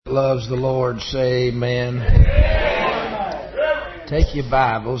Loves the Lord, say amen. Take your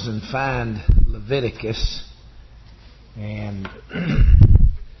Bibles and find Leviticus, and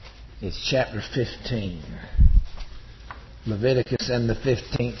it's chapter 15. Leviticus and the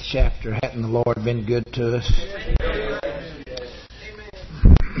 15th chapter. Hadn't the Lord been good to us?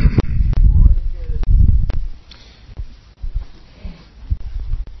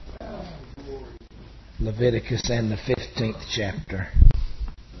 Leviticus and the 15th chapter.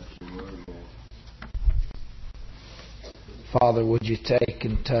 Father, would you take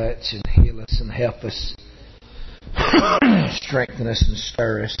and touch and heal us and help us, strengthen us and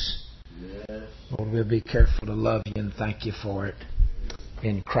stir us. Lord, we'll be careful to love you and thank you for it.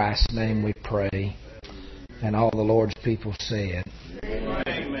 In Christ's name we pray. And all the Lord's people said.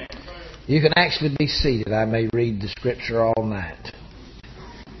 Amen. You can actually be seated. I may read the scripture all night.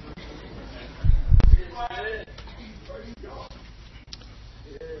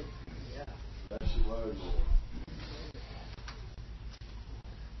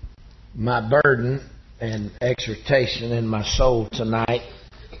 My burden and exhortation in my soul tonight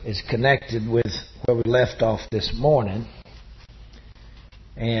is connected with where we left off this morning.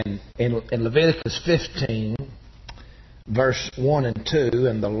 And in Leviticus 15, verse 1 and 2,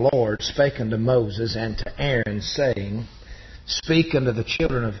 and the Lord spake unto Moses and to Aaron, saying, Speak unto the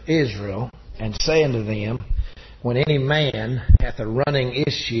children of Israel, and say unto them, When any man hath a running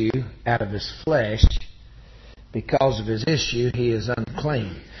issue out of his flesh, because of his issue he is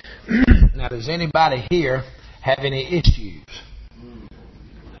unclean. Now, does anybody here have any issues?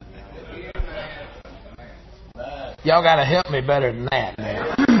 Y'all got to help me better than that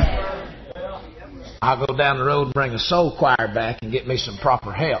now. I'll go down the road and bring a soul choir back and get me some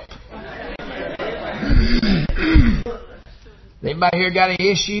proper help. Anybody here got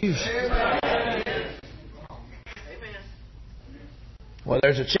any issues? Well,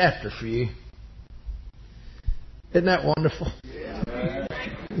 there's a chapter for you. Isn't that wonderful?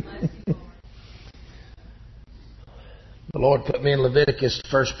 The Lord put me in Leviticus the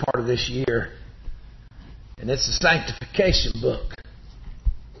first part of this year, and it's a sanctification book.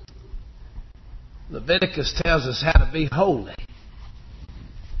 Leviticus tells us how to be holy.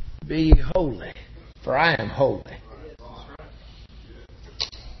 Be ye holy, for I am holy.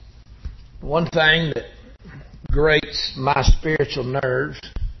 One thing that grates my spiritual nerves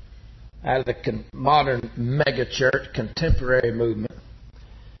out of the modern megachurch contemporary movement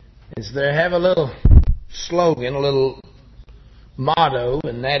is they have a little slogan, a little motto,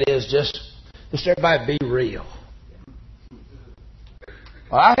 and that is just everybody be real.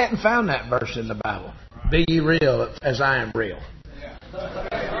 Well, I hadn't found that verse in the Bible. Be ye real as I am real.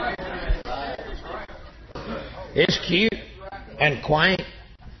 It's cute and quaint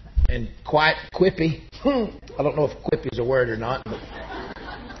and quite quippy. I don't know if quippy is a word or not, but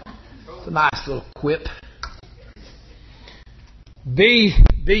it's a nice little quip. Be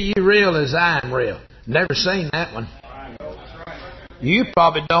ye real as I am real. Never seen that one. You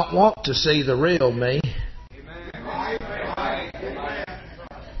probably don't want to see the real me.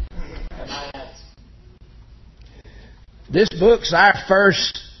 This book's our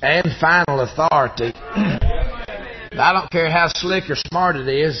first and final authority. I don't care how slick or smart it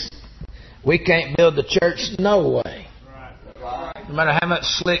is. We can't build the church no way. No matter how much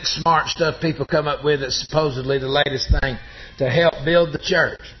slick, smart stuff people come up with that's supposedly the latest thing to help build the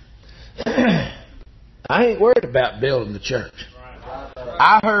church. I ain't worried about building the church.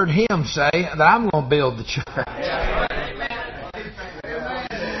 I heard him say that I'm going to build the church.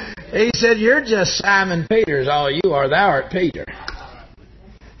 He said, You're just Simon Peter's, all you are. Thou art Peter.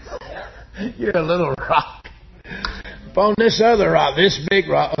 You're a little rock. Upon this other rock, this big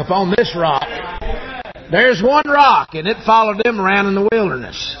rock, upon this rock, there's one rock, and it followed them around in the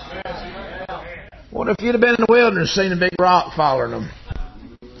wilderness. What if you'd have been in the wilderness and seen a big rock following them?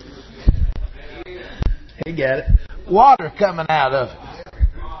 He got it. Water coming out of it.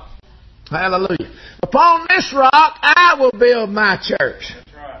 Hallelujah. Upon this rock, I will build my church.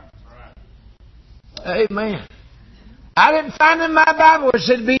 Amen. I didn't find in my Bible where it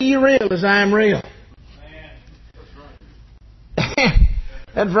said, Be ye real as I am real.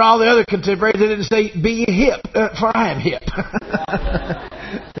 And for all the other contemporaries, it didn't say, Be ye hip, for I am hip.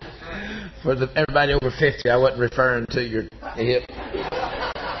 For everybody over 50, I wasn't referring to your hip.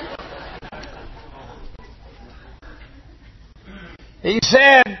 He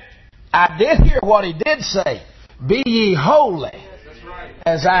said, I did hear what he did say. Be ye holy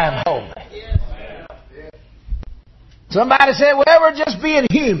as I am holy. Somebody said, well, we're just being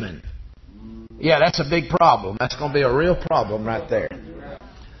human. Yeah, that's a big problem. That's going to be a real problem right there.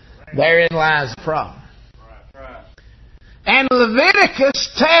 Therein lies the problem. And Leviticus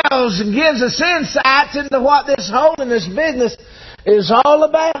tells and gives us insights into what this holiness business is all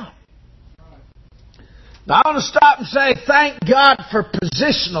about. Now I want to stop and say thank God for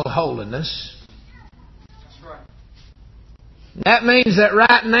positional holiness. That means that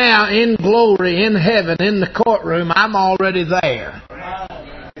right now in glory, in heaven, in the courtroom, I'm already there.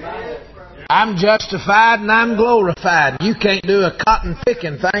 I'm justified and I'm glorified. You can't do a cotton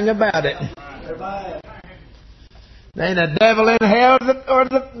picking thing about it. There ain't a devil in hell or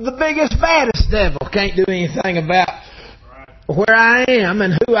the biggest, baddest devil can't do anything about where I am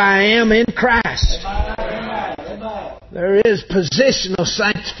and who I am in Christ. There is positional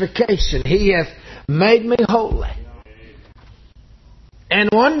sanctification. He hath made me holy. And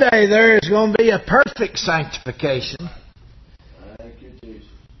one day there is going to be a perfect sanctification.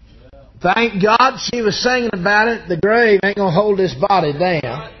 Thank God she was singing about it. The grave ain't going to hold this body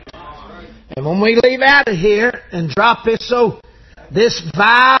down. And when we leave out of here and drop this, so this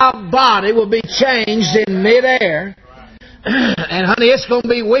vile body will be changed in midair. And honey, it's going to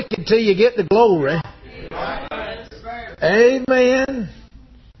be wicked till you get the glory. Amen.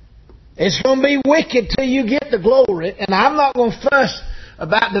 It's going to be wicked till you get the glory. And I'm not going to fuss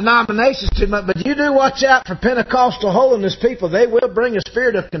about denominations too much, but you do watch out for Pentecostal holiness people. They will bring a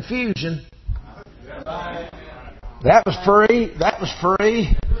spirit of confusion. That was free. That was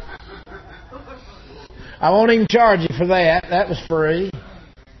free. I won't even charge you for that. That was free.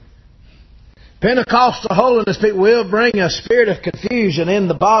 Pentecostal holiness people will bring a spirit of confusion in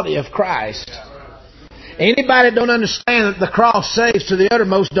the body of Christ. Anybody that don't understand that the cross saves to the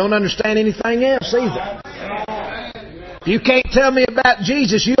uttermost don't understand anything else either. You can't tell me about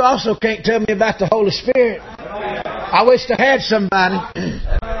Jesus. You also can't tell me about the Holy Spirit. I wish I had somebody.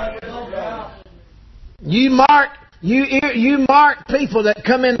 You mark people that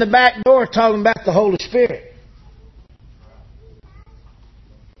come in the back door talking about the Holy Spirit.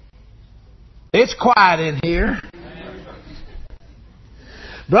 It's quiet in here.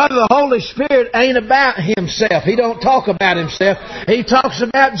 Brother, the Holy Spirit ain't about Himself. He don't talk about Himself. He talks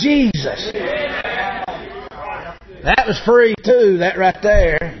about Jesus. That was free too, that right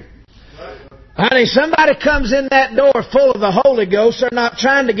there. Honey, somebody comes in that door full of the Holy Ghost. They're not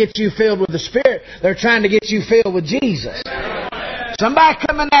trying to get you filled with the Spirit. They're trying to get you filled with Jesus. Somebody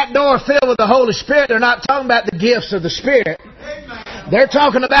come in that door filled with the Holy Spirit. They're not talking about the gifts of the Spirit. They're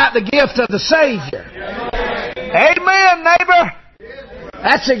talking about the gift of the Savior. Amen, neighbor.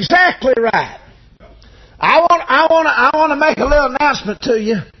 That's exactly right. I want to make a little announcement to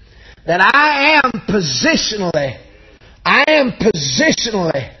you that I am positionally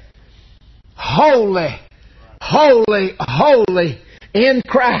holy in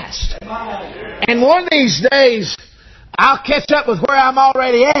Christ. And one of these days, I'll catch up with where I'm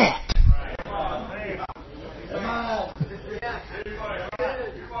already at.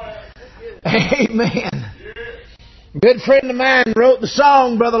 Amen. A good friend of mine wrote the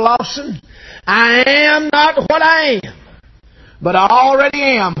song, Brother Lawson, I am not what I am, but I already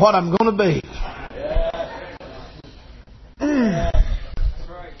am what I'm going to be.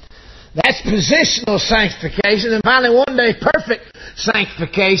 That's positional sanctification. And finally, one day, perfect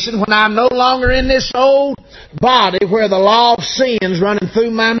sanctification when I'm no longer in this old body where the law of sin's running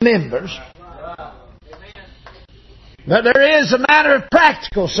through my members. But there is a matter of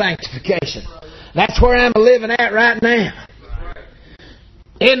practical sanctification. That's where I'm living at right now.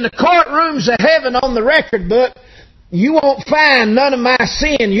 In the courtrooms of heaven on the record book, you won't find none of my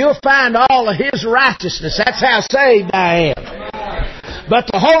sin. You'll find all of His righteousness. That's how saved I am. But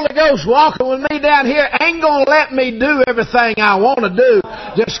the Holy Ghost walking with me down here ain't going to let me do everything I want to do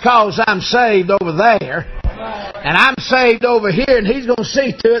just because I'm saved over there. And I'm saved over here, and He's going to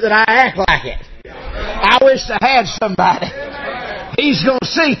see to it that I act like it. I wish I had somebody. He's going to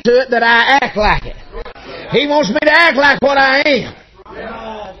see to it that I act like it. He wants me to act like what I am.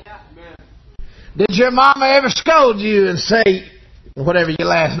 Did your mama ever scold you and say, whatever your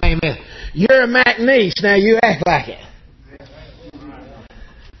last name is, you're a McNeese, now you act like it?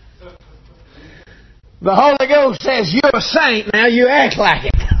 The Holy Ghost says, you're a saint, now you act like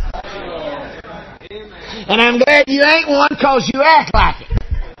it. And I'm glad you ain't one because you act like it.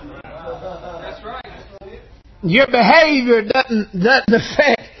 Your behavior doesn't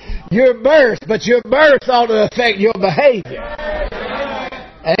affect your birth, but your birth ought to affect your behavior.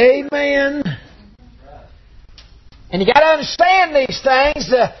 Amen. And you got to understand these things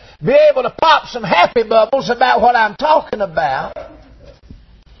to be able to pop some happy bubbles about what I'm talking about.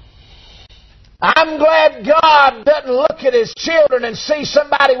 I'm glad God doesn't look at His children and see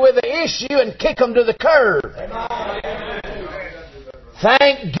somebody with an issue and kick them to the curb.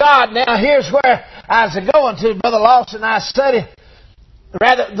 Thank God. Now here's where I was going to, Brother Lawson. I studied,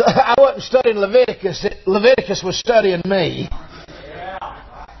 I wasn't studying Leviticus. Leviticus was studying me.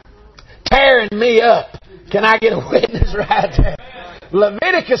 Tearing me up. Can I get a witness right there?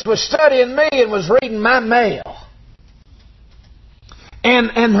 Leviticus was studying me and was reading my mail. And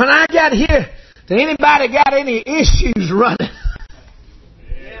when I got here, did anybody got any issues running?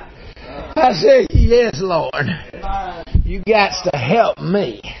 I said, yes, Lord. You got to help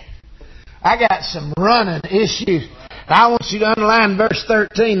me. I got some running issues. I want you to underline verse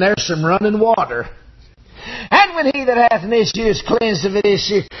 13. There's some running water. And when he that hath an issue is cleansed of the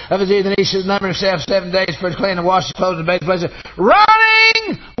issue of his youth, and he should number himself 7 days for his clean and wash his clothes and bathe his place.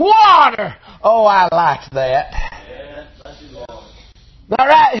 Running water. Oh, I liked that. All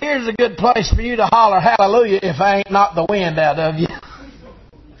right, here's a good place for you to holler hallelujah if I ain't knocked the wind out of you.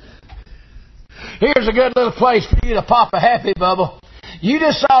 Here's a good little place for you to pop a happy bubble. You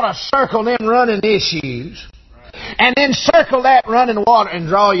just ought to circle them running issues. And then circle that running water and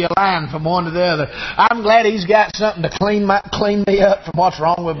draw your line from one to the other. I'm glad he's got something to clean me up from what's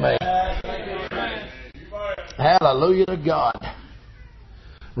wrong with me. Hallelujah to God.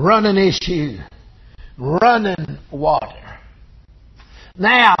 Running issue. Running water.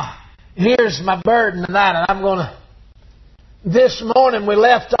 Now, here's my burden tonight, and this morning we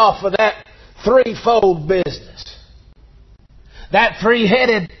left off with that threefold business. That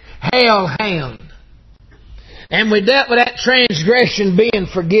three-headed hellhound. And we dealt with that transgression being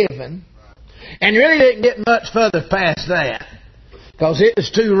forgiven. And really didn't get much further past that. Because it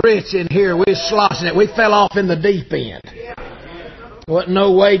was too rich in here. We was sloshing it. We fell off in the deep end. Wasn't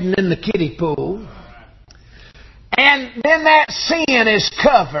no wading in the kiddie pool. And then that sin is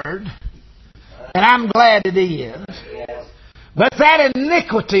covered. And I'm glad it is. But that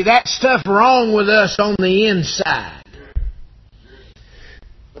iniquity, that stuff wrong with us on the inside.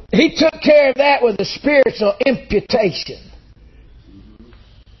 He took care of that with a spiritual imputation.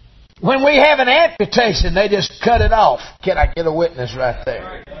 When we have an amputation, they just cut it off. Can I get a witness right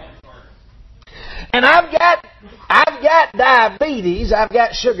there? And I've got diabetes. I've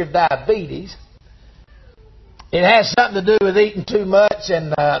got sugar diabetes. It has something to do with eating too much and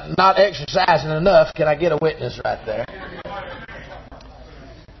not exercising enough. Can I get a witness right there?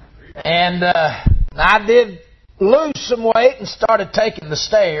 And I did lose some weight and started taking the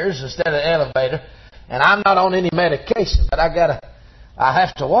stairs instead of the elevator. And I'm not on any medication, but I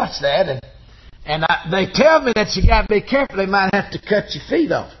have to watch that. And they tell me that you got to be careful. They might have to cut your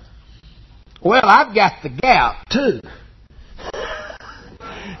feet off. Well, I've got the gout too.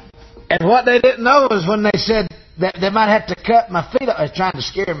 And what they didn't know was when they said that they might have to cut my feet off, they were trying to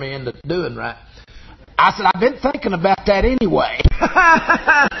scare me into doing right. I said, I've been thinking about that anyway.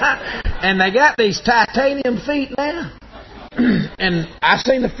 And they got these titanium feet now. And I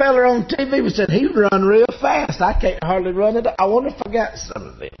seen the fella on TV who said he run real fast. I can't hardly run it. I wonder if I got some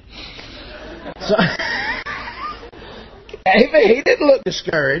of them. So he didn't look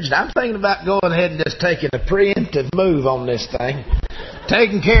discouraged. I'm thinking about going ahead and just taking a preemptive move on this thing.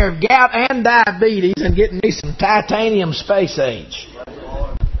 Taking care of gout and diabetes and getting me some titanium space age.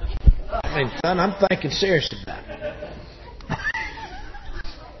 I mean, son, I'm thinking seriously about it.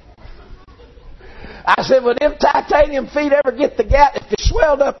 I said, well, them titanium feet ever get the gout? If they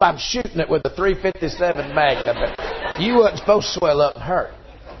swelled up, I'm shooting it with a .357 Magnum. You wasn't supposed to swell up and hurt.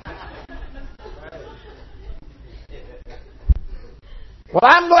 Well,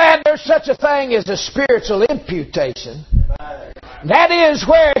 I'm glad there's such a thing as a spiritual imputation. That is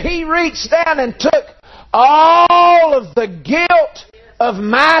where he reached down and took all of the guilt of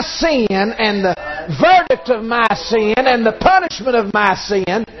my sin and the verdict of my sin and the punishment of my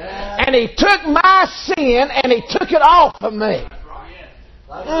sin, and he took my sin and he took it off of me.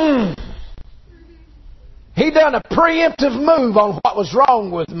 He done a preemptive move on what was wrong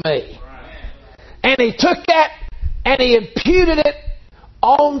with me. And he took that and he imputed it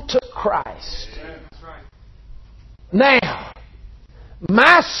onto Christ. Now,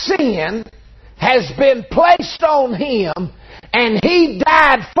 my sin has been placed on him, and he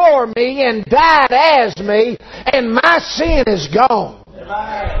died for me and died as me, and my sin is gone.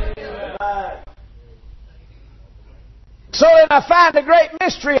 So then I find a great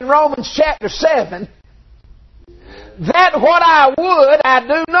mystery in Romans chapter 7, that what I would, I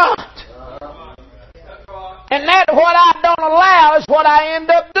do not. And that what I don't allow is what I end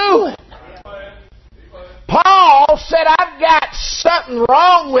up doing. Paul said, I've got something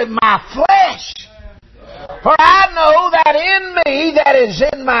wrong with my flesh. For I know that in me, that is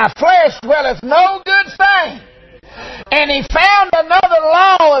in my flesh, dwelleth no good thing. And he found another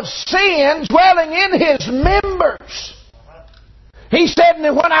law of sin dwelling in his members. He said,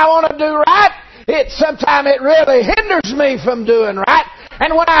 and when I want to do right, sometimes it really hinders me from doing right.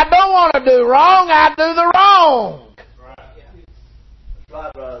 And when I don't want to do wrong, I do the wrong.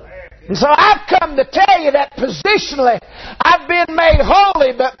 And so I've come to tell you that positionally I've been made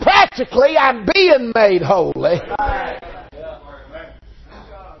holy, but practically I'm being made holy.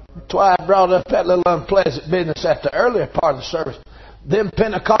 That's why I brought up that little unpleasant business at the earlier part of the service. Them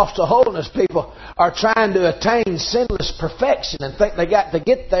Pentecostal holiness people are trying to attain sinless perfection and think they got to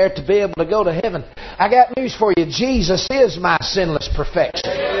get there to be able to go to heaven. I got news for you. Jesus is my sinless perfection.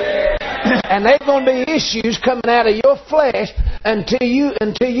 And there's going to be issues coming out of your flesh until you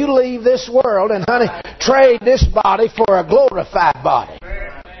leave this world and, honey, trade this body for a glorified body.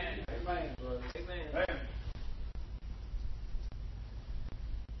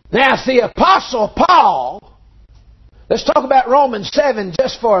 Now, it's the Apostle Paul. Let's talk about Romans 7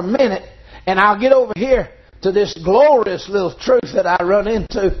 just for a minute, and I'll get over here to this glorious little truth that I run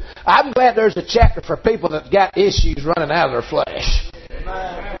into. I'm glad there's a chapter for people that got issues running out of their flesh.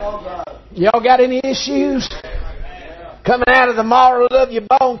 Y'all got any issues? Coming out of the marrow of your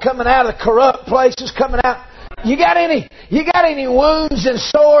bone, coming out of the corrupt places, coming out. You got any wounds and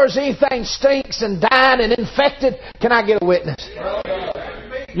sores, anything stinks and dying and infected? Can I get a witness?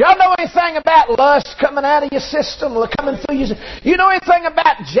 Y'all know anything about lust coming out of your system, coming through you? You know anything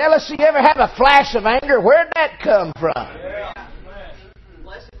about jealousy? You ever have a flash of anger? Where'd that come from?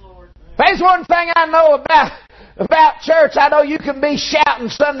 There's one thing I know about church. I know you can be shouting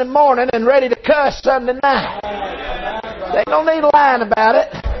Sunday morning and ready to cuss Sunday night. They don't need lying about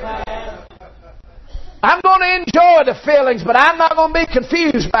it. I'm going to enjoy the feelings, but I'm not going to be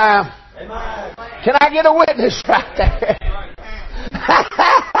confused by them. Can I get a witness right there?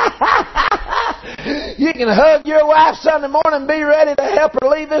 You can hug your wife Sunday morning and be ready to help her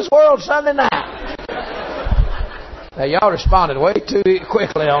leave this world Sunday night. Now, y'all responded way too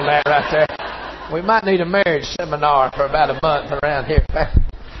quickly on that right there. We might need a marriage seminar for about a month around here.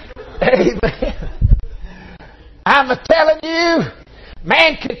 Amen. I'm telling you,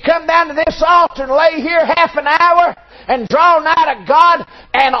 man could come down to this altar and lay here half an hour and draw nigh to God,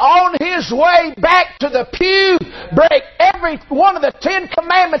 and on his way back to the pew, break every one of the 10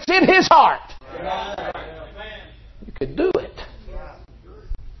 commandments in his heart. You could do it.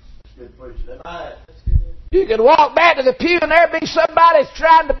 You could walk back to the pew and there be somebody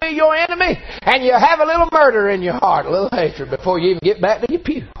trying to be your enemy, and you have a little murder in your heart, a little hatred before you even get back to your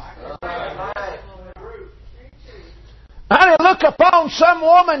pew. Honey, look upon some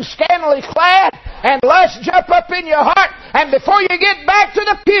woman scantily clad and lust jump up in your heart, and before you get back to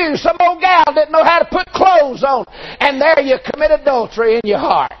the pew, some old gal didn't know how to put clothes on, and there you commit adultery in your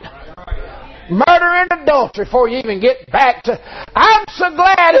heart. Murder and adultery before you even get back to... I'm so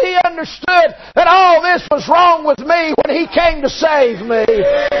glad he understood that all this was wrong with me when he came to save me.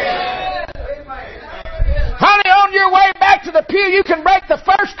 Honey, on your way back to the pew, you can break the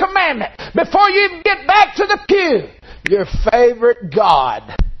first commandment before you even get back to the pew. Your favorite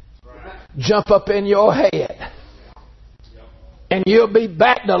God jump up in your head, and you'll be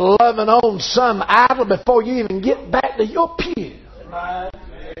back to loving on some idol before you even get back to your pew.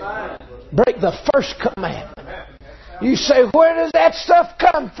 Break the first commandment. You say, where does that stuff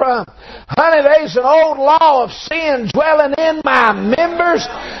come from? Honey, there's an old law of sin dwelling in my members.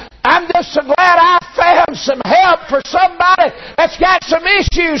 I'm just so glad I found some help for somebody that's got some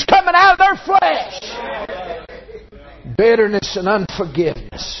issues coming out of their flesh. Bitterness and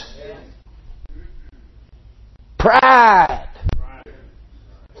unforgiveness. Pride.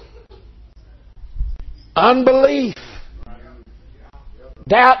 Unbelief.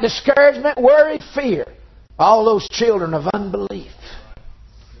 Doubt, discouragement, worry, fear. All those children of unbelief.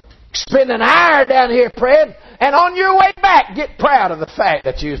 Spend an hour down here praying, and on your way back, get proud of the fact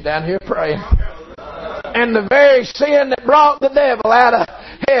that you was down here praying. And the very sin that brought the devil out of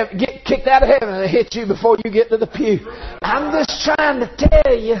heaven, get kicked out of heaven, and it hit you before you get to the pew. I'm just trying to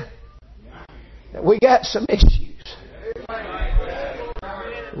tell you that we got some issues.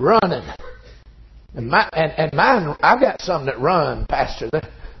 Running. And mine, I've got some that run, Pastor. They're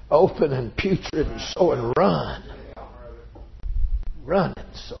open and putrid and sore and run. Running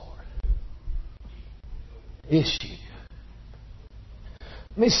sore. Issue.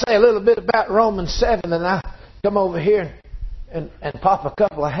 Let me say a little bit about Romans 7, and I come over here and pop a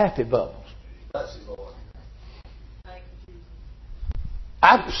couple of happy bubbles.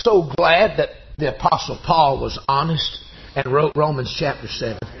 I'm so glad that the Apostle Paul was honest and wrote Romans chapter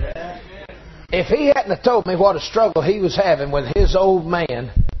 7. If he hadn't have told me what a struggle he was having with his old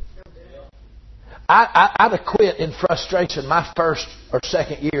man, I'd have quit in frustration my first or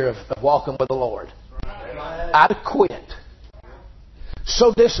second year of walking with the Lord. I'd have quit.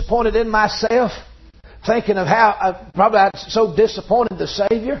 so disappointed in myself, thinking of how I'd so disappointed the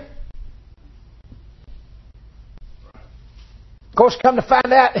Savior. Of course, come to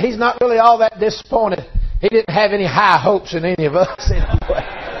find out, He's not really all that disappointed. He didn't have any high hopes in any of us anyway.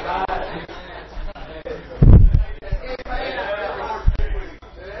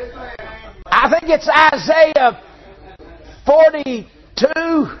 I think it's Isaiah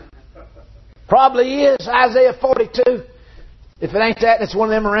 42. Probably is Isaiah 42. If it ain't that, it's one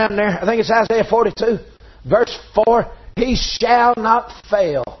of them around there. I think it's Isaiah 42, verse 4. He shall not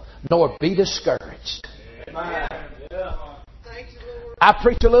fail, nor be discouraged. I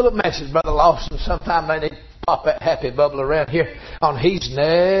preach a little message, Brother Lawson. Sometime they need to pop that happy bubble around here on He's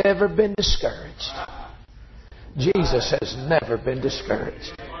never been discouraged. Jesus has never been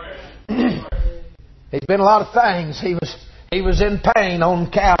discouraged. He's been a lot of things. He was in pain on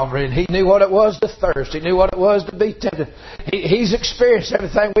Calvary, and He knew what it was to thirst. He knew what it was to be tempted. He's experienced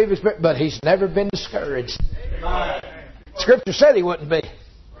everything we've experienced, but He's never been discouraged. Scripture said He wouldn't be.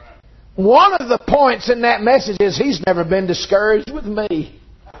 One of the points in that message is He's never been discouraged with me.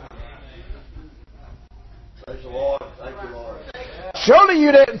 Praise the Lord. Thank you, Lord. Surely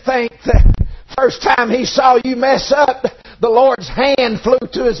you didn't think the first time He saw you mess up, the Lord's hand flew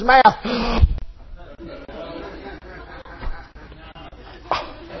to His mouth.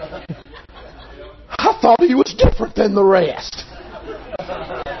 I thought He was different than the rest.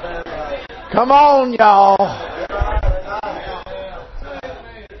 Come on, y'all.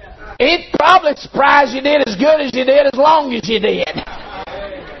 It probably surprised you did as good as you did as long as you did.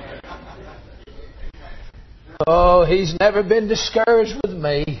 Oh, He's never been discouraged with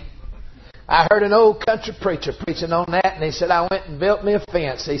me. I heard an old country preacher preaching on that, and he said, I went and built me a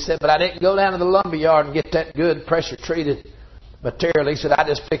fence. He said, but I didn't go down to the lumber yard and get that good pressure-treated material. He said, I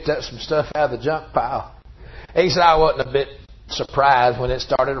just picked up some stuff out of the junk pile. He said, I wasn't a bit surprised when it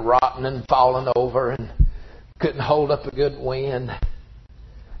started rotting and falling over and couldn't hold up a good wind.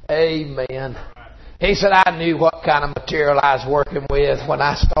 Amen. He said, I knew what kind of material I was working with when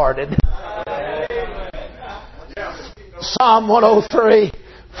I started. Psalm 103,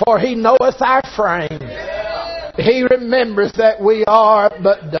 for He knoweth our frame. He remembers that we are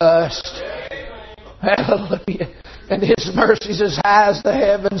but dust. Hallelujah. And His mercies as high as the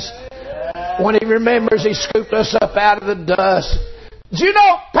heavens. When He remembers, He scooped us up out of the dust. Do you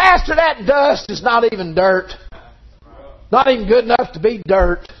know, Pastor, that dust is not even dirt. Not even good enough to be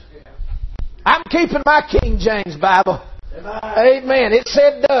dirt. I'm keeping my King James Bible. Amen. It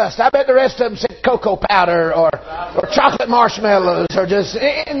said dust. I bet the rest of them said cocoa powder or chocolate marshmallows or just,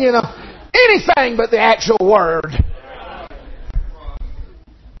 anything but the actual word.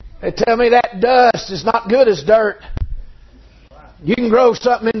 They tell me that dust is not good as dirt. You can grow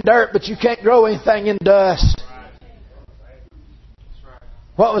something in dirt, but you can't grow anything in dust.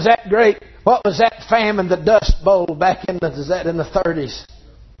 What was that famine, the Dust Bowl back in the 30s?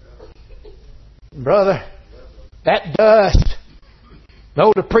 Brother, that dust. The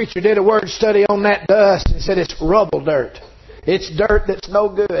older preacher did a word study on that dust and said it's rubble dirt. It's dirt that's no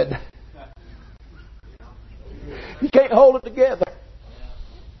good. You can't hold it together.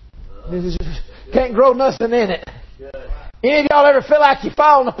 Can't grow nothing in it. Any of y'all ever feel like you're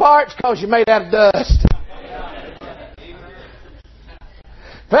falling apart? It's because you're made out of dust.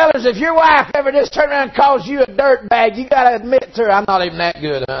 Fellas, if your wife ever just turned around and calls you a dirt bag, you got to admit to her, I'm not even that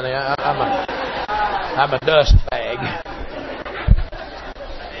good, honey. I'm a dust bag.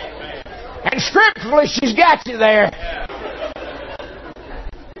 And scripturally, she's got you there.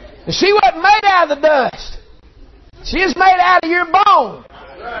 And she wasn't made out of the dust. She is made out of your bone.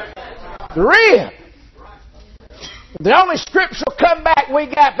 The rib. The only scriptural comeback we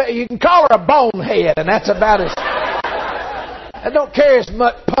got, you can call her a bonehead, and that's about as... I don't carry as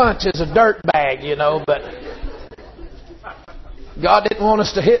much punch as a dirt bag, but God didn't want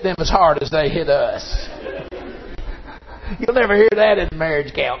us to hit them as hard as they hit us. You'll never hear that in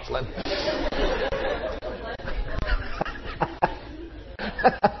marriage counseling.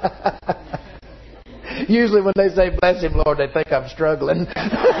 Usually when they say, bless him, Lord, they think I'm struggling.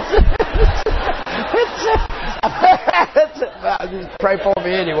 Just pray for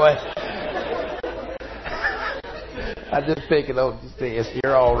me anyway. I'm just picking on this.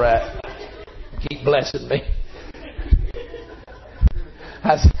 You're all right. Keep blessing me.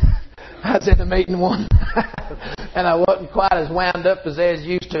 I was in a meeting one, and I wasn't quite as wound up as I was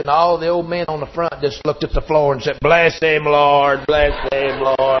used to, and all the old men on the front just looked at the floor and said, bless him, Lord, bless him,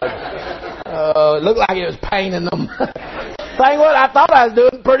 Lord. It looked like it was paining them. Thing what, I thought I was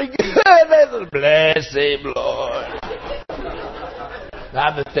doing pretty good. They said, bless him, Lord.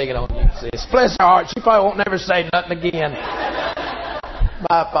 I've been picking on you, sis. Bless her heart. She probably won't never say nothing again.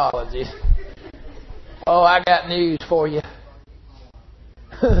 My apologies. Oh, I got news for you.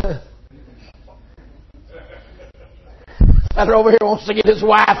 That over here wants to get his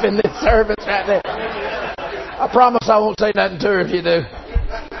wife in this service right there. I promise I won't say nothing to her if you do.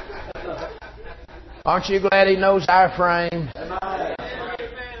 Aren't you glad He knows our frame?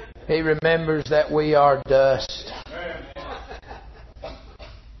 He remembers that we are dust.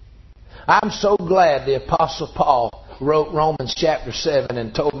 I'm so glad the Apostle Paul wrote Romans chapter 7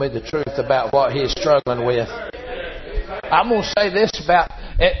 and told me the truth about what he's struggling with. I'm going to say this about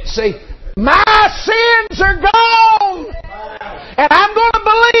it. See, my sins are gone. And I'm going to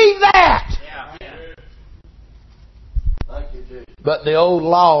believe that. But the old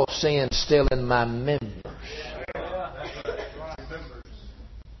law of sin is still in my members.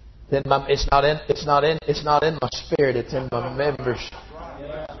 Then it's not in my spirit, it's in my members.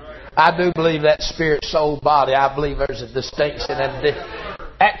 I do believe that spirit, soul, body. I believe there's a distinction. And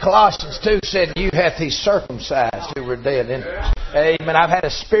at Colossians 2 said, "You hath He circumcised who were dead." And amen. I've had a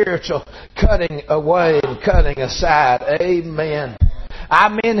spiritual cutting away and cutting aside. Amen.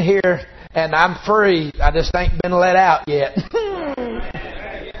 I'm in here and I'm free. I just ain't been let out yet.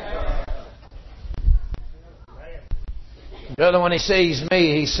 Brother, when He sees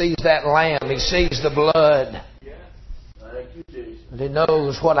me, He sees that lamb. He sees the blood. And He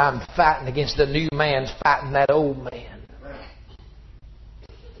knows what I'm fighting against. The new man's fighting that old man.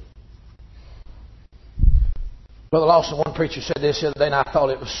 Brother Lawson, one preacher said this the other day, and I thought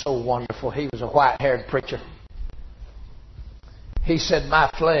it was so wonderful. He was a white-haired preacher. He said, "My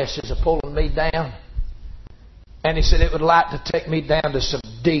flesh is pulling me down." And he said, "It would like to take me down to some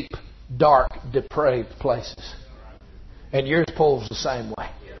deep, dark, depraved places." And yours pulls the same way.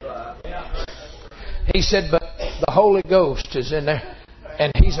 He said, "But the Holy Ghost is in there,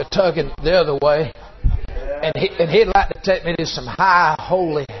 and He's a tugging the other way. And He'd like to take me to some high,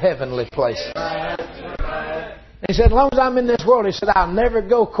 holy, heavenly places." He said, "As long as I'm in this world," he said, "I'll never be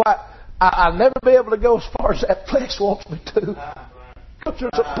able to go as far as that flesh wants me to. Because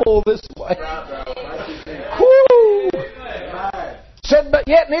there's a pull this way." Whoo! Said, "But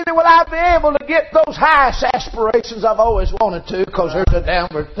yet neither will I be able to get those highest aspirations I've always wanted to, because there's a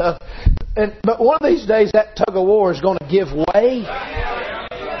downward tug. But one of these days that tug of war is going to give way.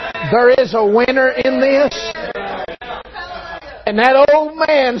 There is a winner in this. And that old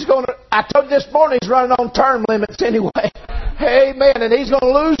man's going to," I told you this morning, he's running on term limits anyway. Amen. And he's going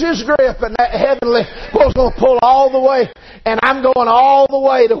to lose his grip, and that heavenly was going to pull all the way. And I'm going all the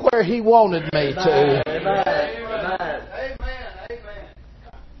way to where He wanted me to. Amen.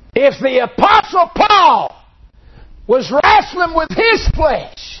 If the Apostle Paul was wrestling with his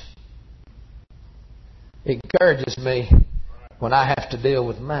flesh, it encourages me when I have to deal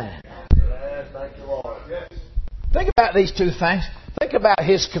with mine. Think about these two things. Think about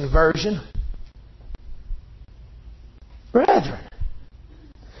his conversion. Brethren,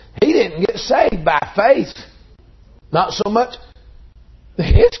 he didn't get saved by faith. Not so much.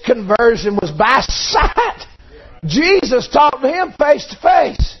 His conversion was by sight. Jesus talked to him face to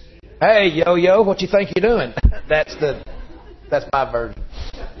face. "Hey, yo, what you think you're doing?" That's my version.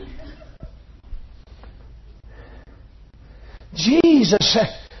 Jesus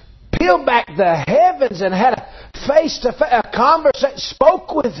peeled back the heavens and had a face-to-face conversation,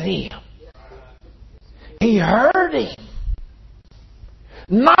 spoke with him. He heard him.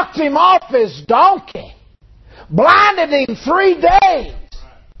 Knocked him off his donkey. Blinded him 3 days.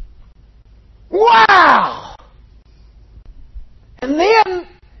 Wow! And then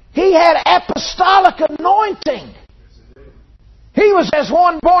he had apostolic anointing. He was as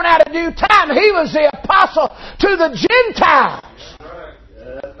one born out of due time. He was the apostle to the Gentiles.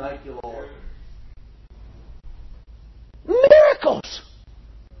 Thank you, Lord. Miracles.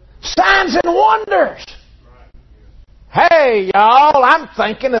 Signs and wonders. Hey, y'all, I'm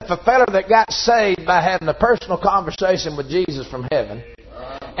thinking if a fella that got saved by having a personal conversation with Jesus from heaven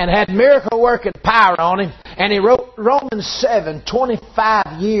and had miracle working power on him, and he wrote Romans 7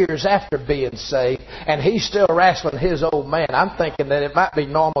 25 years after being saved, and he's still wrestling his old man, I'm thinking that it might be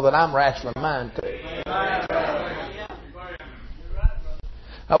normal that I'm wrestling mine too.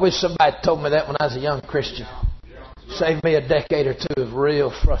 I wish somebody told me that when I was a young Christian. Saved me a decade or two of real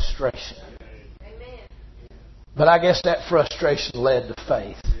frustration. But I guess that frustration led to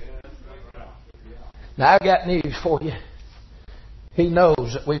faith. Now, I've got news for you. He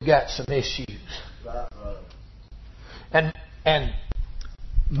knows that we've got some issues. And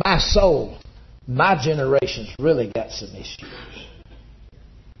my soul, my generation's really got some issues.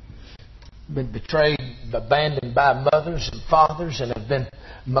 Been betrayed, abandoned by mothers and fathers, and have been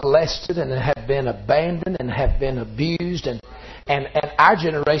molested and have been abandoned and have been abused. And And our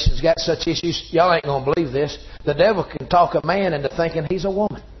generation's got such issues. Y'all ain't going to believe this. The devil can talk a man into thinking he's a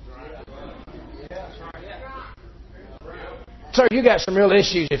woman. Sir, you got some real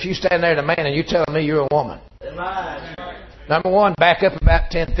issues if you stand there to a man and you tell me you're a woman. Number one, back up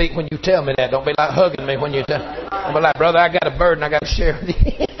about 10 feet when you tell me that. Don't be like hugging me when you tell me. Don't be like, brother, I got a burden I got to share with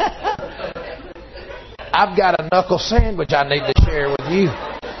you. I've got a knuckle sandwich I need to share with you.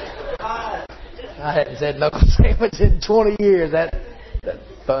 I hadn't said knuckle sandwich in 20 years. That's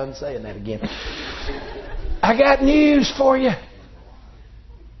fun saying that again. I got news for you.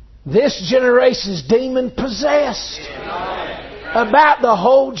 This generation's demon possessed. About the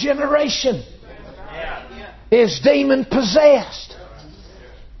whole generation is demon possessed.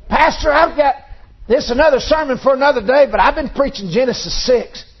 Pastor, I've got this another sermon for another day, but I've been preaching Genesis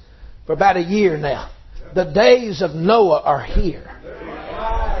 6 for about a year now. The days of Noah are here.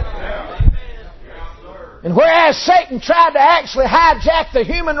 And whereas Satan tried to actually hijack the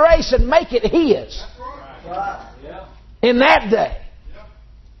human race and make it his in that day,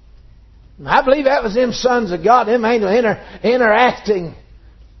 I believe that was them sons of God, them angels interacting,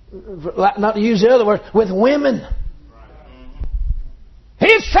 not to use the other word, with women.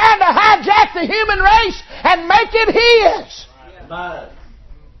 He's trying to hijack the human race and make it his.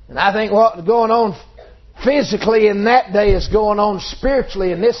 And I think what's going on physically in that day is going on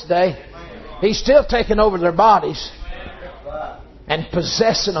spiritually in this day. He's still taking over their bodies and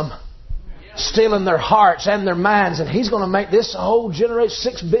possessing them, stealing their hearts and their minds. And He's going to make this whole generation,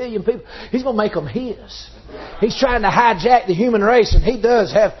 6 billion people, He's going to make them His. He's trying to hijack the human race, and He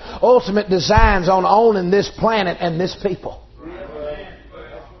does have ultimate designs on owning this planet and this people.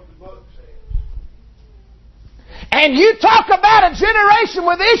 And you talk about a generation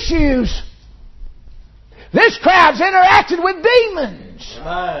with issues. This crowd's interacted with demons.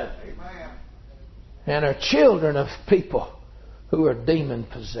 And are children of people who are demon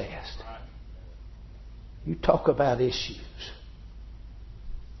possessed. You talk about issues.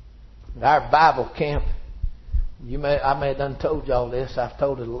 At our Bible camp, I may have done told y'all this. I've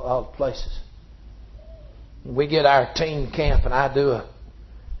told it all the places. We get our teen camp, and I do a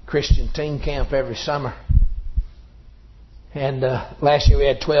Christian teen camp every summer. And last year we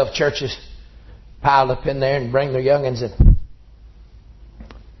had 12 churches piled up in there and bring their youngins in.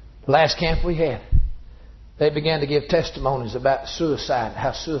 The last camp we had, they began to give testimonies about suicide,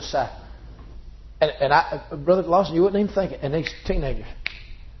 how suicide. And I, Brother Lawson, you wouldn't even think it. And these teenagers,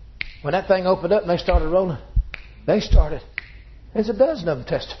 when that thing opened up and they started rolling, there's a dozen of them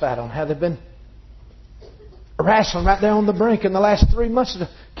testified on how they've been wrestling right there on the brink in the last 3 months of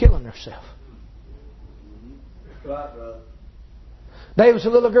killing themselves. Right, brother. There was a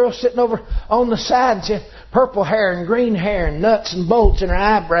little girl sitting over on the side, and she had purple hair and green hair and nuts and bolts in her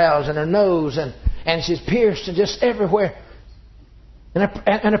eyebrows and her nose, and she's pierced and just everywhere. And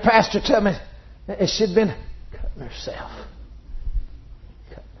her pastor told me that she'd been cutting herself.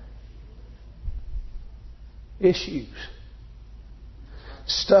 Issues.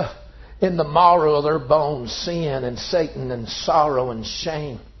 Stuff in the marrow of their bones, sin and Satan and sorrow and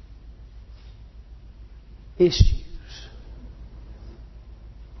shame. Issues.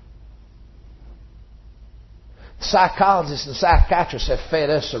 Psychologists and psychiatrists have fed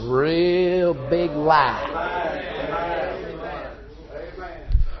us a real big lie.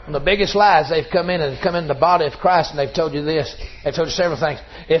 One of the biggest lies they've come in the body of Christ, and they've told you this. They've told you several things.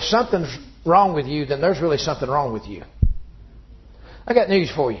 If something's wrong with you, then there's really something wrong with you. I got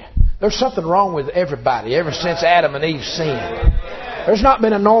news for you. There's something wrong with everybody ever since Adam and Eve sinned. There's not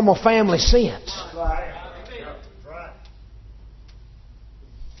been a normal family since.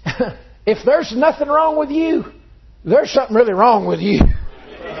 If there's nothing wrong with you, there's something really wrong with you.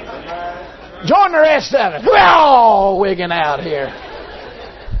 Join the rest of it. We're all wigging out here.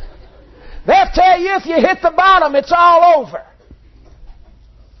 They'll tell you if you hit the bottom, it's all over.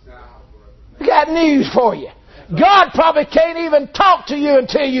 We got news for you. God probably can't even talk to you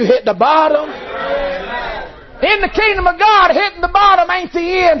until you hit the bottom. In the kingdom of God, hitting the bottom ain't the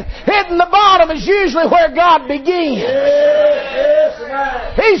end. Hitting the bottom is usually where God begins.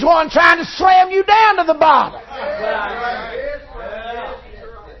 He's one trying to slam you down to the bottom.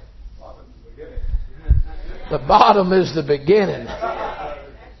 The bottom is the beginning.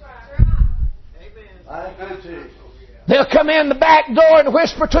 They'll come in the back door and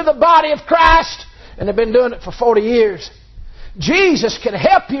whisper to the body of Christ, and they've been doing it for 40 years. Jesus can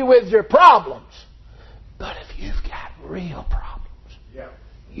help you with your problems. But if you've got real problems,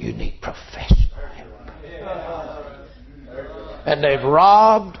 you need professional help. And they've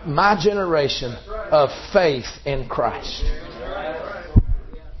robbed my generation of faith in Christ.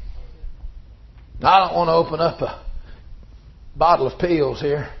 I don't want to open up bottle of pills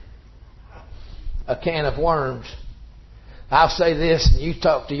here, a can of worms. I'll say this, and you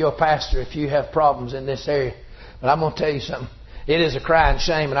talk to your pastor if you have problems in this area. But I'm going to tell you something. It is a crying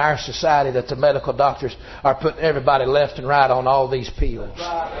shame in our society that the medical doctors are putting everybody left and right on all these pills.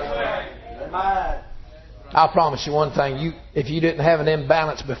 I'll promise you one thing. If you didn't have an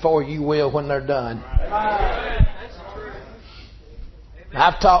imbalance before, you will when they're done.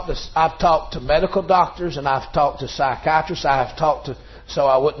 I've talked to medical doctors and I've talked to psychiatrists. I've talked to, so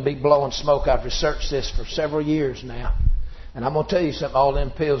I wouldn't be blowing smoke. I've researched this for several years now. And I'm going to tell you something. All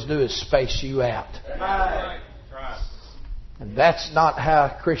them pills do is space you out. And that's not how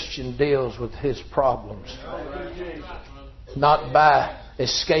a Christian deals with his problems. Not by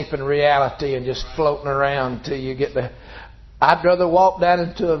escaping reality and just floating around till you get there. I'd rather walk down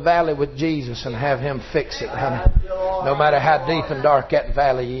into a valley with Jesus and have Him fix it, honey. No matter how deep and dark that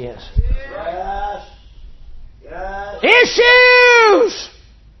valley is. Issues!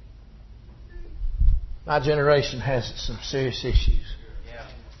 My generation has some serious issues.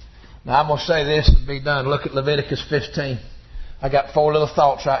 Now I'm going to say this and be done. Look at Leviticus 15. I got 4 little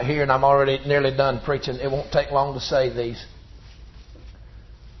thoughts right here and I'm already nearly done preaching. It won't take long to say these.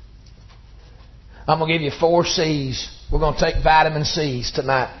 I'm going to give you 4 C's. We're going to take vitamin C's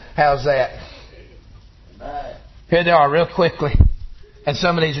tonight. How's that? Here they are real quickly. And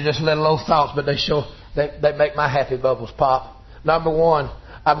some of these are just little old thoughts, but they make my happy bubbles pop. Number 1,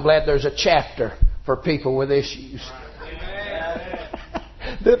 I'm glad there's a chapter for people with issues.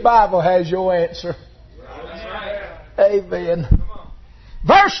 The Bible has your answer. Amen.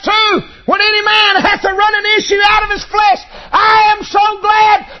 Verse 2, when any man hath to run an issue out of his flesh, I am so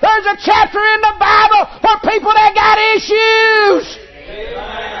glad there's a chapter in the Bible for people that got issues.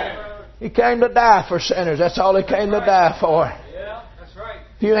 Amen. He came to die for sinners. That's all He came to die for. Yeah, that's right.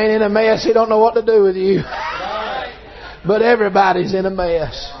 If you ain't in a mess, He don't know what to do with you. But everybody's in a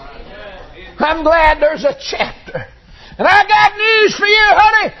mess. I'm glad there's a chapter. And I got news for you,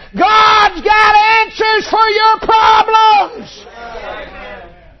 honey. God's got answers for your problems.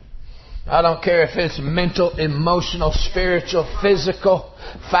 I don't care if it's mental, emotional, spiritual, physical,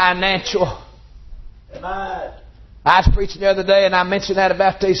 financial. I was preaching the other day and I mentioned that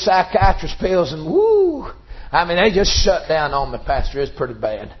about these psychiatrist pills and woo! I mean, they just shut down on me, Pastor. It's pretty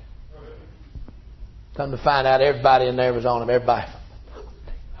bad. Come to find out everybody in there was on them. Everybody.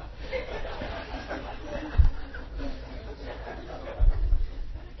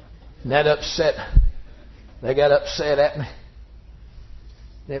 And that upset. They got upset at me.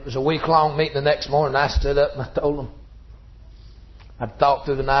 It was a week-long meeting the next morning. I stood up and I told them. I'd thought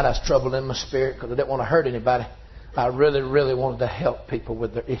through the night. I was troubled in my spirit because I didn't want to hurt anybody. I really, really wanted to help people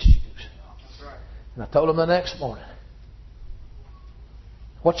with their issues. And I told them the next morning,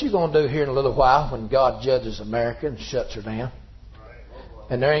 what you going to do here in a little while when God judges America and shuts her down?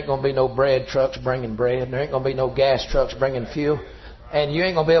 And there ain't going to be no bread trucks bringing bread. And there ain't going to be no gas trucks bringing fuel. And you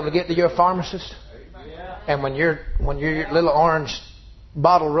ain't going to be able to get to your pharmacist. And when your little orange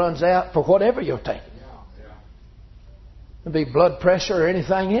bottle runs out for whatever you're taking, it'll be blood pressure or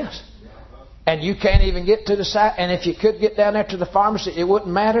anything else. And you can't even get to the site. And if you could get down there to the pharmacy, it wouldn't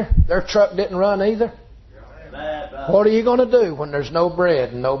matter. Their truck didn't run either. What are you going to do when there's no bread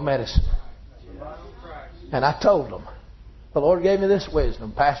and no medicine? And I told them. The Lord gave me this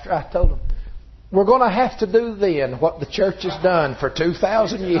wisdom. Pastor, I told them, we're going to have to do then what the church has done for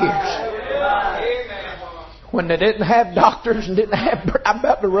 2,000 years. When they didn't have doctors and didn't have... I'm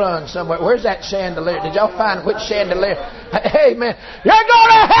about to run somewhere. Where's that chandelier? Did y'all find which chandelier? Hey, man. You're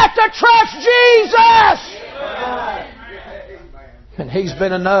going to have to trust Jesus! And He's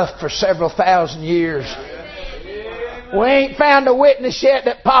been enough for several thousand years. We ain't found a witness yet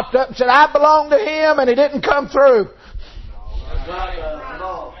that popped up and said, I belong to Him, and He didn't come through.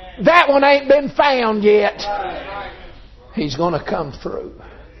 That one ain't been found yet. He's going to come through.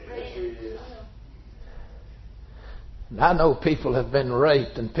 And I know people have been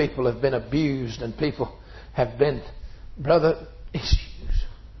raped and people have been abused and people have been, brother, issues.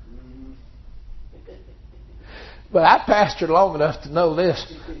 But I pastored long enough to know this.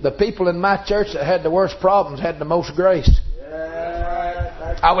 The people in my church that had the worst problems had the most grace.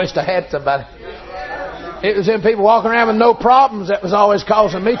 I wished I had somebody. It was them people walking around with no problems that was always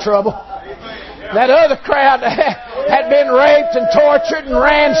causing me trouble. That other crowd had been raped and tortured and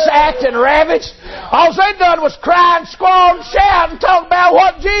ransacked and ravaged. All they done was cry and squall and shout and talk about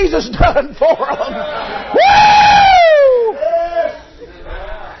what Jesus done for them. Woo!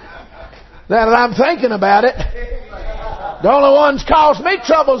 Now that I'm thinking about it, the only ones caused me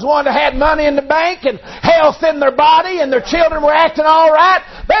trouble is one that had money in the bank and health in their body and their children were acting all right.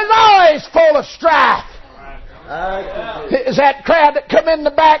 They're always full of strife. Is that crowd that come in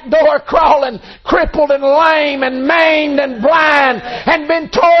the back door crawling, crippled and lame and maimed and blind and been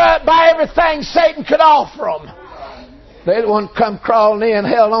tore up by everything Satan could offer them. They're the one come crawling in,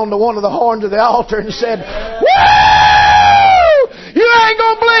 held on to one of the horns of the altar and said, "Woo! You ain't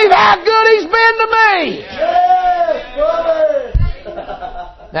going to believe how good He's been to me."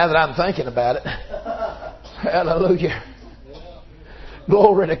 Now that I'm thinking about it. Hallelujah.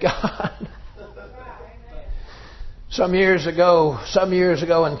 Glory to God. Some years ago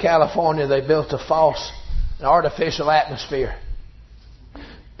in California, they built an artificial atmosphere.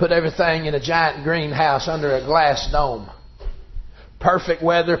 Put everything in a giant greenhouse under a glass dome. Perfect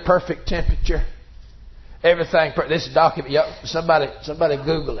weather, perfect temperature. Everything. This is documented. Somebody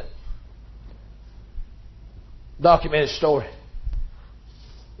Google it. Documented story.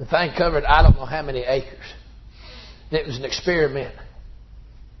 The thing covered I don't know how many acres. It was an experiment.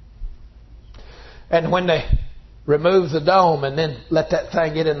 And when they removed the dome and then let that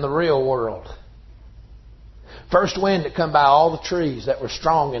thing get in the real world, first wind that come by all the trees that were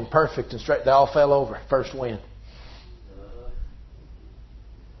strong and perfect and straight, they all fell over. First wind.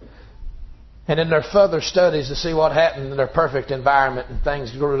 And in their further studies to see what happened in their perfect environment and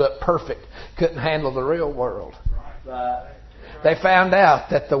things grew up perfect, couldn't handle the real world. They found out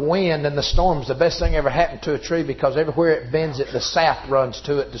that the wind and the storms, the best thing ever happened to a tree, because everywhere it bends it, the sap runs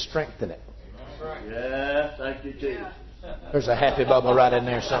to it to strengthen it. Yeah, thank you, Jesus. There's a happy bubble right in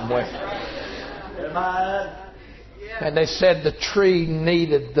there somewhere. And they said the tree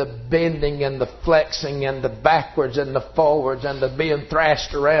needed the bending and the flexing and the backwards and the forwards and the being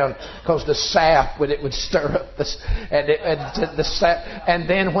thrashed around, because the sap it would stir up the sap, and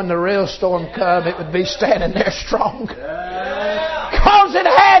then when the real storm come, it would be standing there strong, because it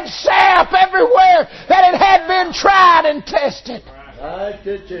had sap everywhere that it had been tried and tested. Thank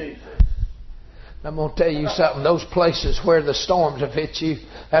you, Jesus. I'm going to tell you something. Those places where the storms have hit you,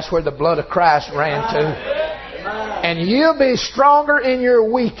 that's where the blood of Christ ran to. And you'll be stronger in your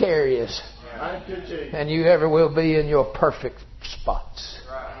weak areas than you ever will be in your perfect spots.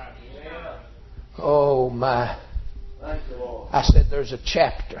 Oh my. I said there's a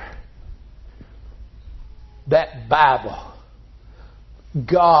chapter. That Bible.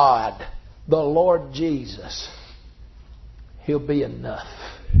 God, the Lord Jesus, He'll be enough.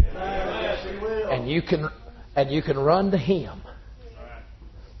 And you can run to Him.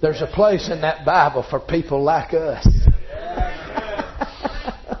 There's a place in that Bible for people like us.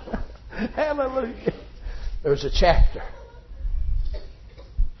 Hallelujah. There's a chapter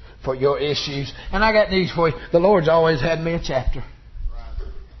for your issues. And I got news for you. The Lord's always had me a chapter.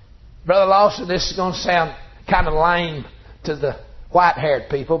 Brother Lawson, this is going to sound kind of lame to the white-haired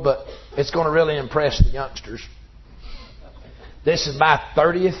people, but it's going to really impress the youngsters. This is my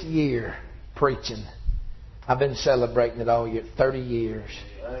 30th year preaching. I've been celebrating it all year. 30 years.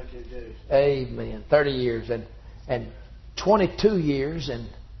 Amen. 30 years and 22 years in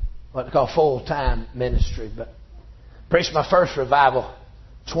what they call full-time ministry. But preached my first revival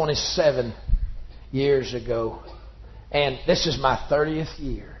 27 years ago. And this is my 30th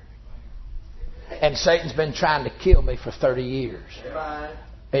year. And Satan's been trying to kill me for 30 years.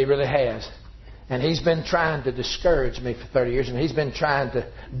 He really has. And he's been trying to discourage me for 30 years. And he's been trying to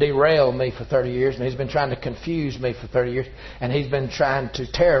derail me for 30 years. And he's been trying to confuse me for 30 years. And he's been trying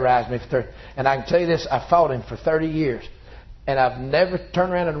to terrorize me for 30 years. And I can tell you this, I fought him for 30 years. And I've never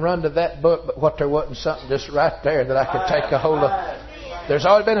turned around and run to that book, but what there wasn't something just right there that I could take a hold of. There's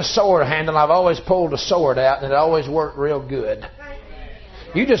always been a sword handle. I've always pulled a sword out, and it always worked real good.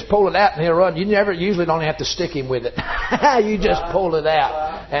 You just pull it out and he'll run. You never usually don't have to stick him with it. You just pull it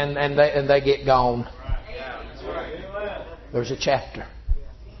out and they get gone. There's a chapter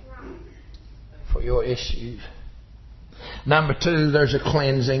for your issues. Number 2, there's a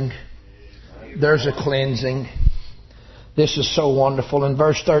cleansing. There's a cleansing. This is so wonderful. In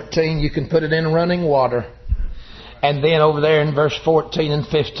verse 13, you can put it in running water. And then over there in verse 14 and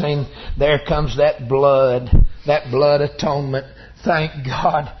 15, there comes that blood atonement. Thank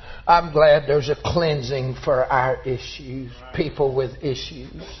God. I'm glad there's a cleansing for our issues. People with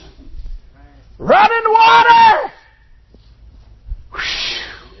issues. Running water!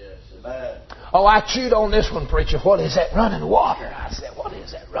 Oh, I chewed on this one, preacher. What is that running water? I said, what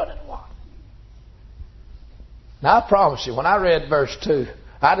is that running water? Now, I promise you, when I read verse 2,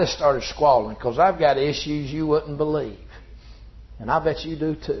 I just started squalling, because I've got issues you wouldn't believe. And I bet you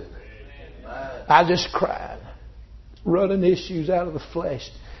do too. I just cried. Running issues out of the flesh.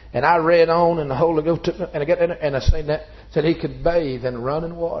 And I read on, and the Holy Ghost took me, and I got in there, and I said he could bathe in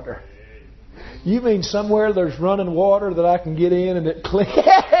running water. You mean somewhere there's running water that I can get in and it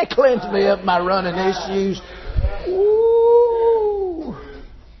cleans me up my running issues?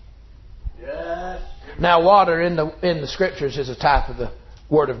 Now, water in the Scriptures is a type of the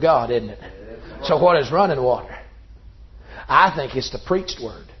Word of God, isn't it? So what is running water? I think it's the preached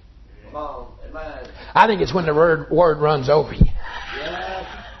Word. Come on. Amen. I think it's when the Word runs over you. Yes.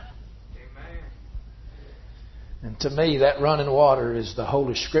 And to me, that running water is the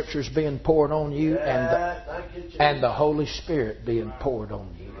Holy Scriptures being poured on you and the Holy Spirit being poured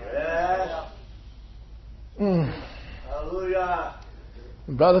on you. Yes. Hallelujah.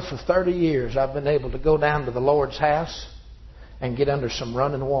 Brother, for 30 years I've been able to go down to the Lord's house and get under some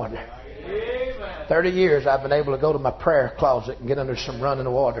running water. Amen. 30 years I've been able to go to my prayer closet and get under some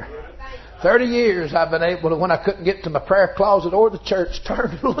running water. 30 years I've been able to, when I couldn't get to my prayer closet or the church,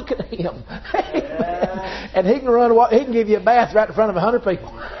 turn and look at Him. Amen. And He can run. He can give you a bath right in front of 100 people.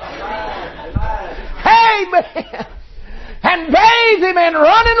 Amen. And bathe him in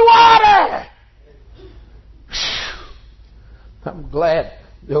running water. I'm glad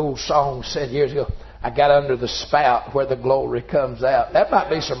the old song said years ago, I got under the spout where the glory comes out. That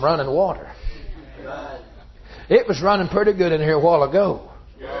might be some running water. It was running pretty good in here a while ago.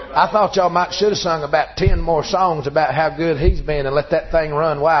 I thought y'all should have sung about 10 more songs about how good He's been and let that thing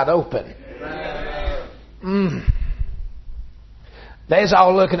run wide open. They's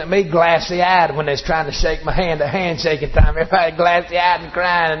all looking at me glassy-eyed when they's trying to shake my hand at handshaking time. Everybody glassy-eyed and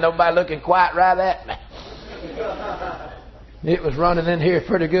crying and nobody looking quite right at me. It was running in here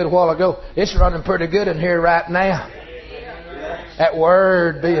pretty good a while ago. It's running pretty good in here right now. That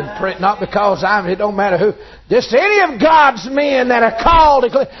Word being preached, not because it don't matter who, just any of God's men that are called to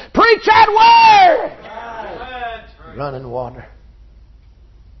preach that Word. Running water.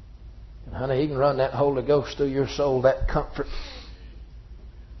 And honey, He can run that Holy Ghost through your soul, that comfort.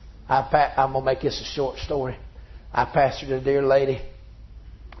 I'm going to make this a short story. I pastored a dear lady.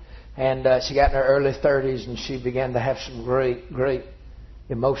 And she got in her early 30s and she began to have some great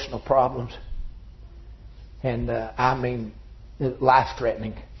emotional problems. And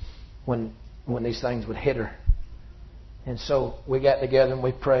life-threatening when these things would hit her. And so we got together and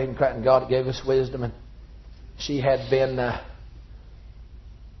we prayed and cried, and God gave us wisdom. And she had been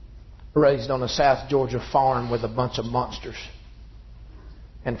raised on a South Georgia farm with a bunch of monsters.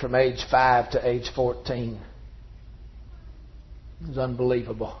 And from age 5 to age 14. It was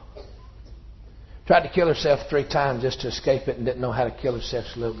unbelievable. Tried to kill herself 3 times just to escape it and didn't know how to kill herself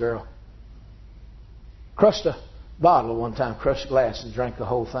as a little girl. Crushed a bottle one time, crushed glass, and drank the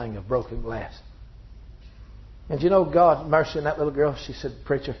whole thing of broken glass. And you know, God, mercy on that little girl, she said,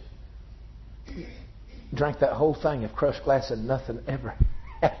 preacher, drank that whole thing of crushed glass and nothing ever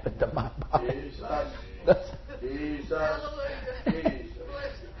happened to my body. Jesus.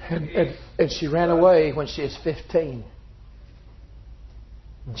 And she ran away when she was 15.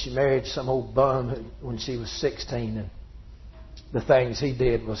 And she married some old bum when she was 16. And the things he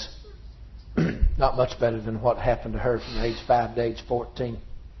did was not much better than what happened to her from age 5 to age 14.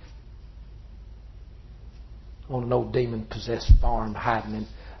 On an old demon-possessed farm hiding in.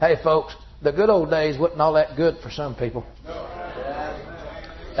 Hey, folks, the good old days wasn't all that good for some people.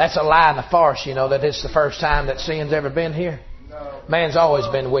 That's a lie and a farce, you know, that it's the first time that sin's ever been here. Man's always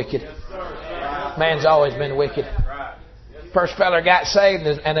been wicked. Man's always been wicked. First fella got saved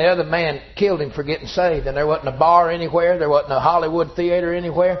and the other man killed him for getting saved. And there wasn't a bar anywhere. There wasn't a Hollywood theater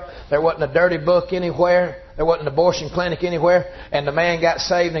anywhere. There wasn't a dirty book anywhere. There wasn't an abortion clinic anywhere. And the man got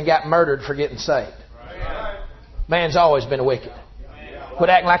saved and got murdered for getting saved. Man's always been wicked. Quit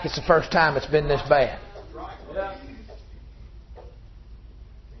acting like it's the first time it's been this bad.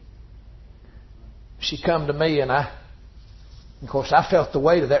 She come to me and of course I felt the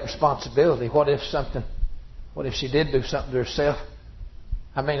weight of that responsibility. What if she did do something to herself?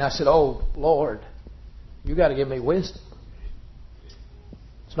 I said, oh, Lord, you got to give me wisdom.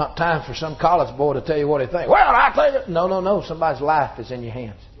 It's not time for some college boy to tell you what he thinks. Well, I tell you. No. Somebody's life is in your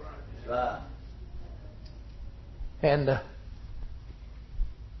hands. Right. And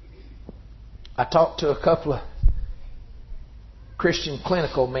I talked to a couple of Christian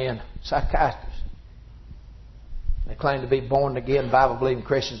clinical men, psychiatrists. They claim to be born again, Bible-believing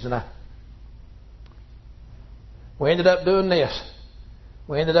Christians, and we ended up doing this.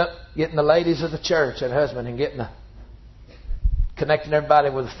 We ended up getting the ladies of the church and husband and connecting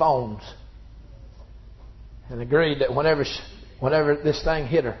everybody with the phones, and agreed that whenever this thing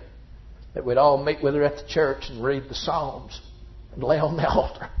hit her, that we'd all meet with her at the church and read the Psalms and lay on the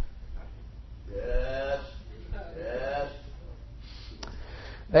altar. Yes.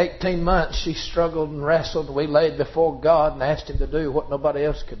 18 months she struggled and wrestled. We laid before God and asked Him to do what nobody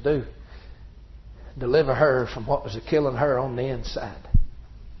else could do. Deliver her from what was killing her on the inside.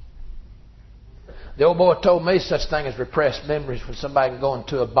 The old boy told me such thing as repressed memories when somebody can go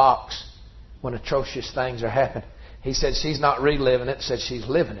into a box when atrocious things are happening. He said she's not reliving it. Said she's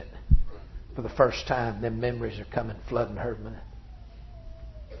living it for the first time. Them memories are coming, flooding her mind.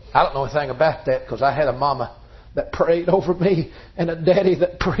 I don't know anything about that because I had a mama that prayed over me and a daddy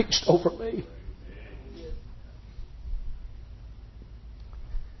that preached over me.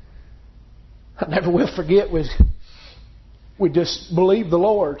 I never will forget we just believed the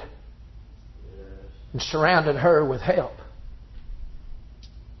Lord and surrounded her with help.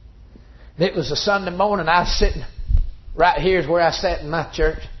 And it was a Sunday morning. I was sitting right here is where I sat in my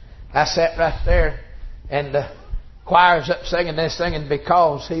church. I sat right there, and the choir's up singing this, singing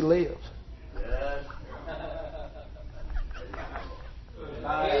Because He Lives.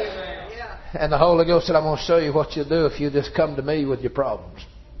 And the Holy Ghost said, I'm going to show you what you'll do if you just come to me with your problems.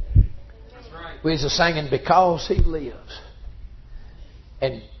 We was singing Because He Lives.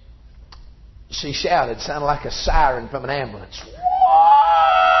 And she shouted, sounded like a siren from an ambulance.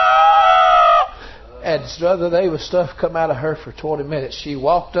 And brother, there was stuff come out of her for 20 minutes. She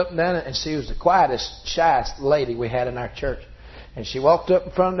walked up and down it, and she was the quietest, shyest lady we had in our church. And she walked up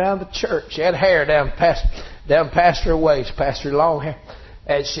in front down the church. She had hair down past her waist, past her long hair.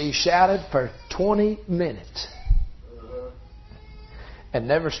 And she shouted for 20 minutes. And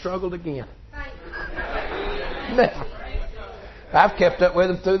never struggled again. Never. I've kept up with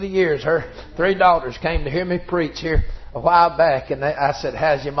them through the years. Her 3 daughters came to hear me preach here a while back. And I said,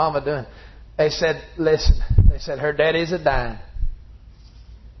 how's your mama doing? They said, listen, they said, her daddy's a dying.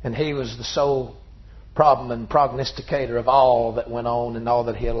 And he was the sole problem and prognosticator of all that went on and all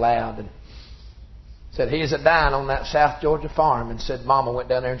that he allowed. And said, he's a dying on that South Georgia farm. And said, Mama went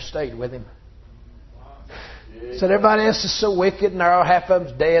down there and stayed with him. Said, everybody else is so wicked and they're all, half of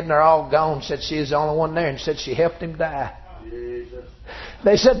them's dead and they're all gone. Said, she was the only one there. And said, she helped him die.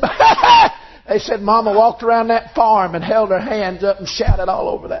 They said, Mama walked around that farm and held her hands up and shouted all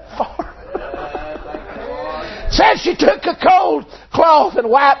over that farm. Said she took a cold cloth and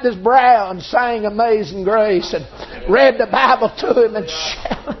wiped his brow and sang Amazing Grace and read the Bible to him and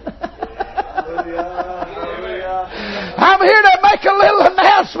shouted. I'm here to make a little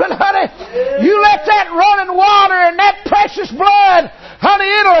announcement, honey. You let that running water and that precious blood,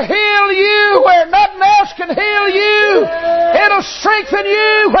 honey, it'll heal you where nothing else can heal you. It'll strengthen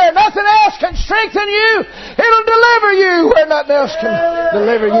you where nothing else can strengthen you. It'll deliver you where nothing else can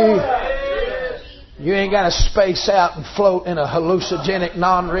deliver you. You ain't got to space out and float in a hallucinogenic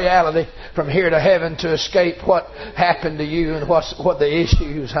non-reality from here to heaven to escape what happened to you and what the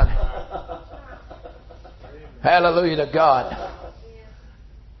issues, honey. Hallelujah to God.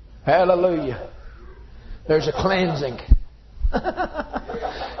 Hallelujah. There's a cleansing. And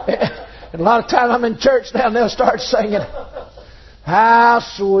a lot of times I'm in church now and they'll start singing, how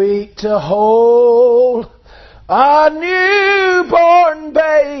sweet to hold a newborn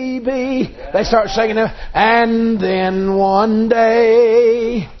baby. They start singing it. And then one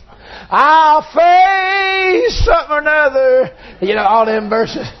day I'll face something or another. You know, all them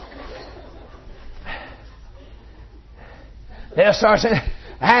verses. They'll start saying,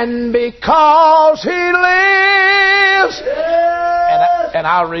 and because He lives. And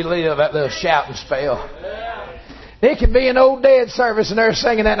I'll relive that little shouting spell. It can be an old dead service and they're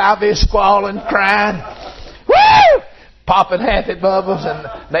singing that and I'll be squalling, crying. Woo! Popping happy bubbles, and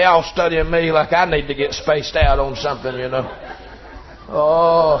they all studying me like I need to get spaced out on something, you know.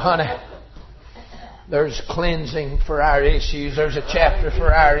 Oh, honey. There's cleansing for our issues. There's a chapter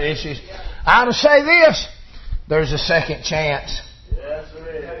for our issues. I'm going to say this. There's a second chance.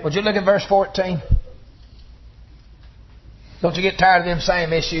 Would you look at verse 14? Don't you get tired of them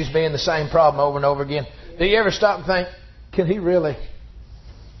same issues being the same problem over and over again? Do you ever stop and think, is he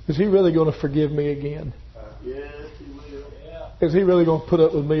really going to forgive me again? Yes, He will. Is He really going to put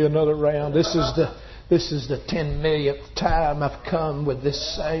up with me another round? This is the 10 millionth time I've come with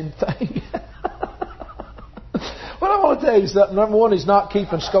this same thing. Well, I want to tell you something. Number one, He's not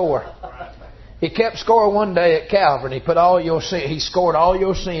keeping score. He kept score one day at Calvary. He scored all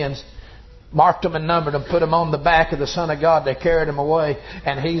your sins, marked them and numbered them, put them on the back of the Son of God. They carried them away,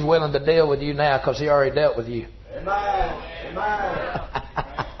 and He's willing to deal with you now because He already dealt with you. Amen. Amen.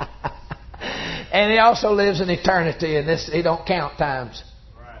 And He also lives in eternity, and He don't count times.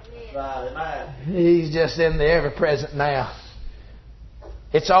 Right. He's just in the ever-present now.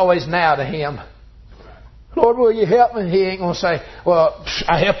 It's always now to Him. Lord, will you help me? He ain't going to say, well,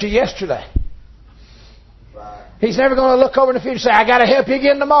 I helped you yesterday. Right. He's never going to look over in the future and say, I got to help you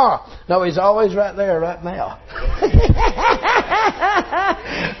again tomorrow. No, He's always right there, right now.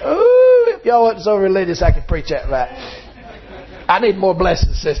 Ooh, if y'all wasn't so religious, I could preach that right. I need more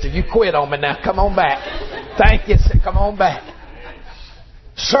blessings, sister. You quit on me now. Come on back. Thank you. Come on back.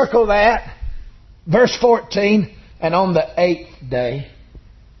 Circle that. Verse 14, and on the 8th day.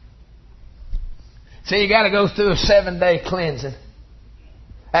 See, you got to go through a 7-day cleansing.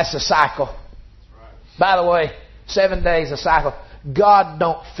 That's a cycle. By the way, 7 days a cycle. God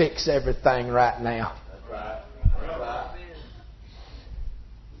don't fix everything right now.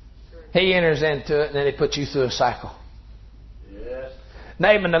 He enters into it and then He puts you through a cycle. Yes.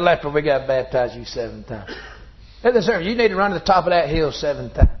 Naaman the leper, we got to baptize you 7 times. Listen, you need to run to the top of that hill 7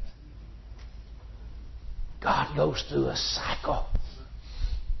 times. God goes through a cycle.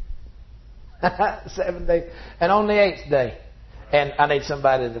 7 days. And on the 8th day, and I need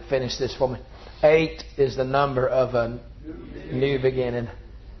somebody to finish this for me. 8 is the number of a new beginning.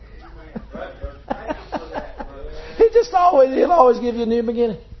 He'll always give you a new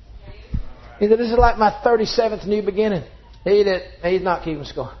beginning. He said, this is like my 37th new beginning. He's not keeping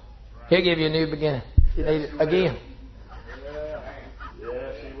score. He'll give you a new beginning. You need it again.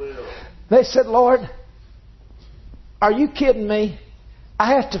 Yes, He will. They said, Lord, are you kidding me?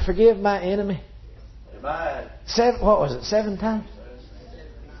 I have to forgive my enemy. Amen. 7 times?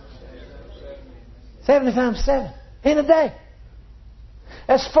 70 times 7 in a day.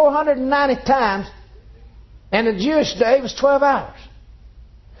 That's 490 times. And the Jewish day was 12 hours.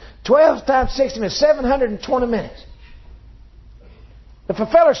 12 times 60 minutes, 720 minutes. If a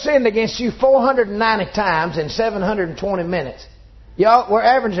feller sinned against you 490 times in 720 minutes, y'all, we're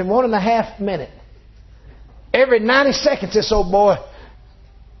averaging 1.5 minutes. Every 90 seconds this old boy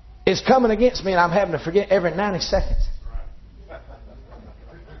is coming against me and I'm having to forget every 90 seconds.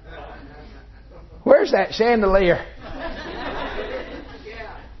 Where's that chandelier?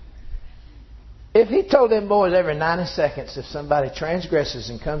 If he told them boys every 90 seconds, if somebody transgresses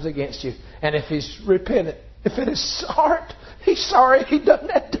and comes against you, and if he's repentant, if it is heart, he's sorry he done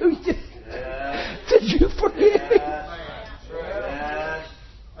that to you. Yes. Did you forgive him? Yes.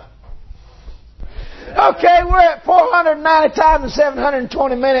 Okay, we're at 490 times and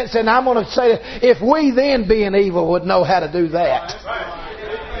 720 minutes, and I'm going to say that if we then, being evil, would know how to do that,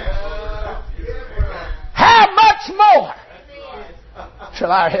 how much more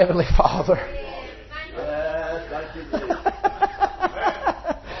shall our Heavenly Father? Yes, thank you, Jesus.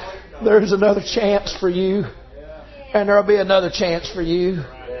 There's another chance for you, and there'll be another chance for you.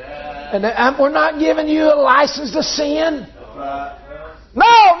 Yes. And we're not giving you a license to sin. That's right. No,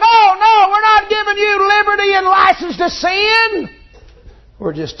 we're not giving you liberty and license to sin.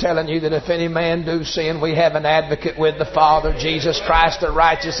 We're just telling you that if any man do sin, we have an advocate with the Father, Jesus Christ the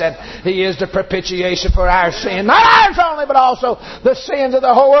righteous, and He is the propitiation for our sin. Not ours only, but also the sins of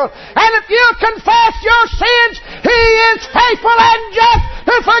the whole world. And if you confess your sins, He is faithful and just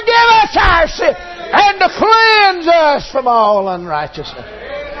to forgive us our sins and to cleanse us from all unrighteousness.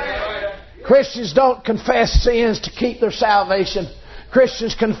 Christians don't confess sins to keep their salvation.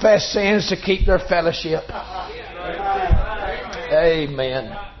 Christians confess sins to keep their fellowship.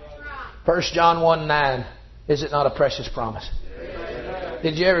 Amen. 1 John 1:9. Is it not a precious promise?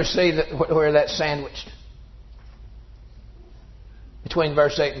 Did you ever see where that's sandwiched? Between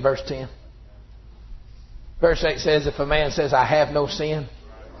verse 8 and verse 10. Verse 8 says, if a man says, I have no sin,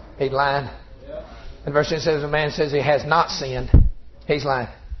 he's lying. And verse 10 says, if a man says he has not sinned, he's lying.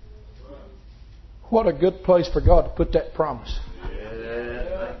 What a good place for God to put that promise. Yes,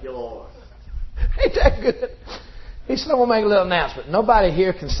 thank you, Lord. Ain't that good? He said, I'm going to make a little announcement. Nobody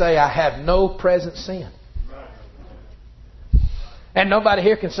here can say, I have no present sin. And nobody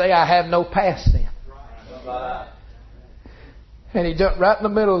here can say, I have no past sin. And he jumped right in the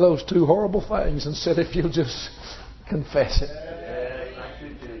middle of those two horrible things and said, if you'll just confess it,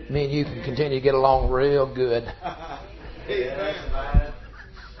 me and you can continue to get along real good.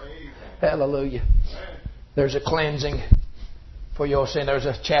 Hallelujah. There's a cleansing for your sin. There's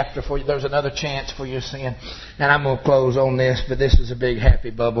a chapter for you. There's another chance for your sin. And I'm going to close on this, but this is a big happy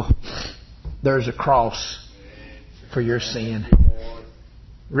bubble. There's a cross for your sin.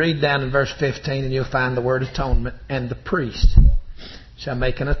 Read down in verse 15 and you'll find the word atonement. And the priest shall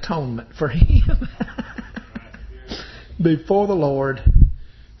make an atonement for him before the Lord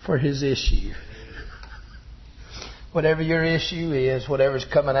for his issue. Whatever your issue is, whatever's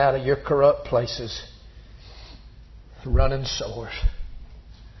coming out of your corrupt places, running sores,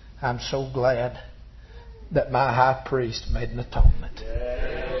 I'm so glad that my high priest made an atonement.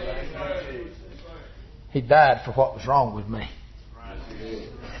 He died for what was wrong with me.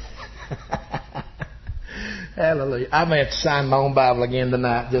 Hallelujah. I may have to sign my own Bible again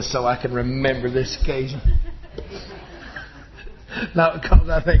tonight just so I can remember this occasion. Not because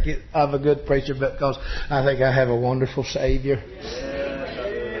I think I'm a good preacher, but because I think I have a wonderful Savior.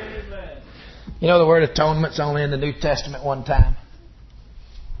 You know the word atonement's only in the New Testament one time.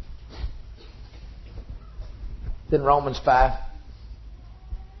 than Romans 5?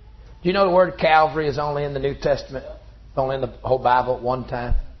 Do you know the word Calvary is only in the New Testament? Only in the whole Bible at one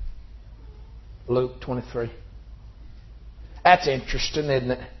time? Luke 23. That's interesting,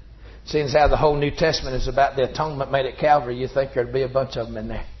 isn't it? Seeing as how the whole New Testament is about the atonement made at Calvary, you think there'd be a bunch of them in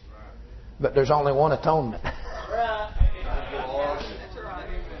there. But there's only one atonement.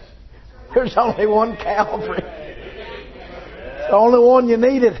 There's only one Calvary. It's the only one you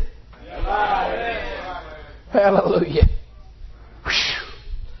needed. Hallelujah.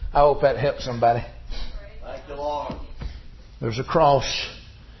 I hope that helps somebody. Thank you, Lord. There's a cross.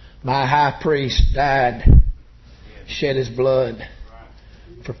 My high priest died, shed his blood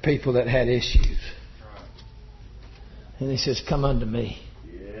for people that had issues. And he says, come unto me.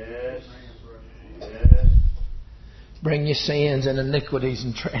 Yes. Yes. Bring your sins and iniquities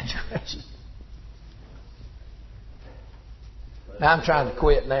and transgressions. Now I'm trying to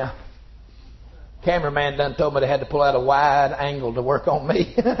quit now. Cameraman done told me they had to pull out a wide angle to work on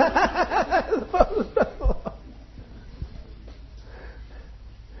me.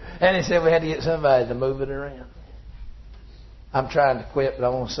 And he said we had to get somebody to move it around. I'm trying to quit, but I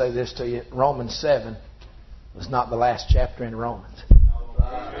want to say this to you. Romans 7 was not the last chapter in Romans.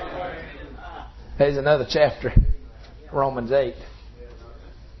 There's another chapter, Romans 8.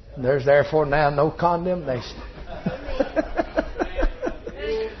 There's therefore now no condemnation.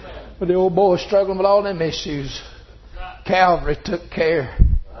 But the old boy was struggling with all them issues. Calvary took care,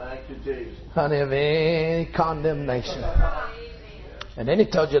 honey, of any condemnation. And then he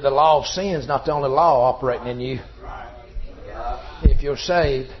told you the law of sin is not the only law operating in you. If you're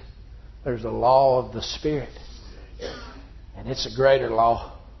saved, there's the law of the Spirit. And it's a greater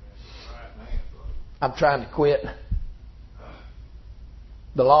law. I'm trying to quit.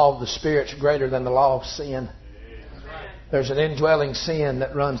 The law of the Spirit's greater than the law of sin. There's an indwelling sin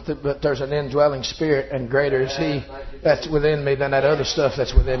that runs through, but there's an indwelling Spirit, and greater is He that's within me than that other stuff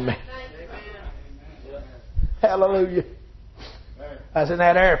that's within me. Hallelujah. I was in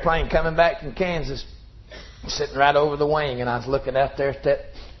that airplane coming back from Kansas, sitting right over the wing, and I was looking out there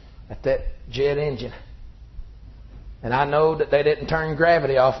at that jet engine. And I know that they didn't turn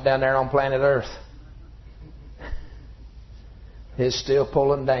gravity off down there on planet Earth. It's still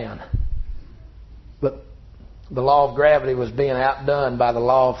pulling down. But the law of gravity was being outdone by the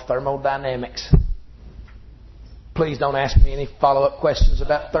law of thermodynamics. Please don't ask me any follow-up questions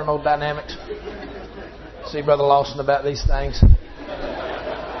about thermodynamics. See Brother Lawson about these things.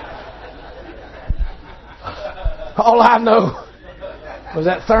 All I know was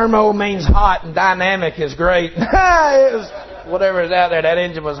that thermo means hot and dynamic is great. It was whatever is out there. That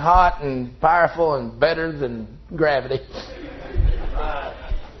engine was hot and powerful and better than gravity.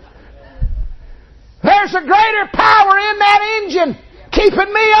 There's a greater power in that engine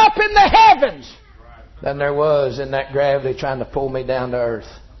keeping me up in the heavens than there was in that gravity trying to pull me down to earth.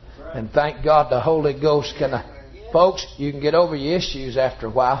 And thank God the Holy Ghost can... Folks, you can get over your issues after a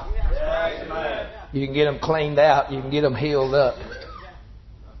while. You can get them cleaned out. You can get them healed up.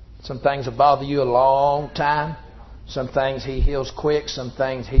 Some things will bother you a long time. Some things He heals quick. Some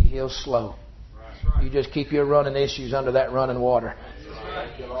things He heals slow. You just keep your running issues under that running water.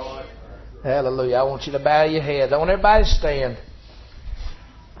 Hallelujah. I want you to bow your head. I want everybody to stand.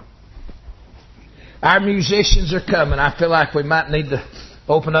 Our musicians are coming. I feel like we might need to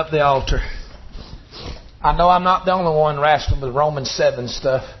open up the altar. I know I'm not the only one wrestling with Romans 7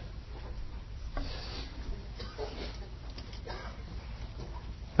 stuff.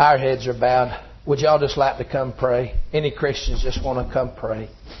 Our heads are bowed. Would y'all just like to come pray? Any Christians just want to come pray?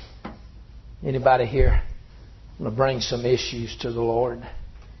 Anybody here want to bring some issues to the Lord?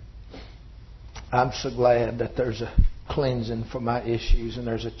 I'm so glad that there's a cleansing for my issues and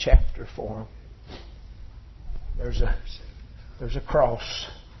there's a chapter for them. There's a cross.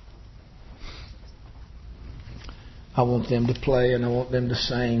 I want them to play and I want them to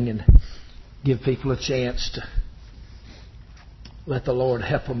sing and give people a chance to let the Lord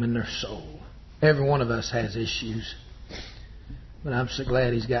help them in their soul. Every one of us has issues. But I'm so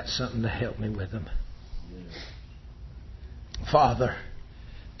glad He's got something to help me with them. Father,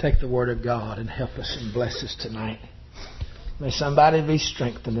 take the Word of God and help us and bless us tonight. May somebody be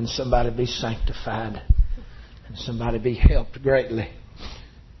strengthened and somebody be sanctified and somebody be helped greatly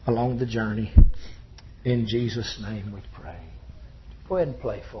along the journey. In Jesus' name we pray. Go ahead and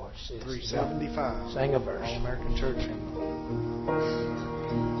play for us. 375. Sing a verse. All American Church.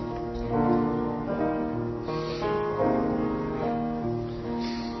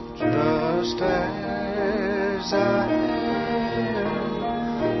 Just as I am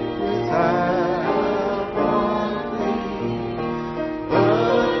without one plea,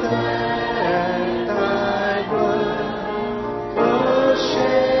 but that thy blood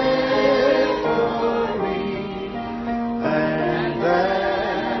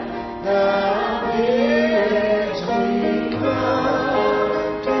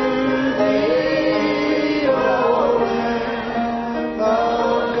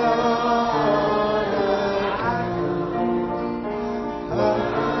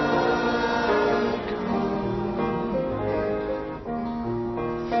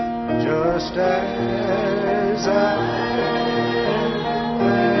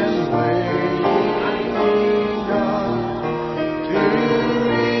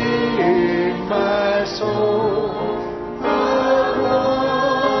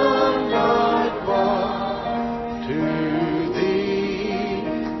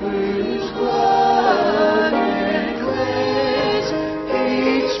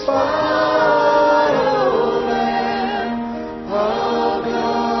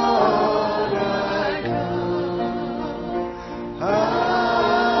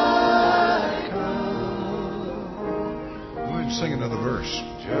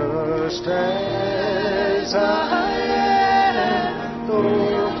understand.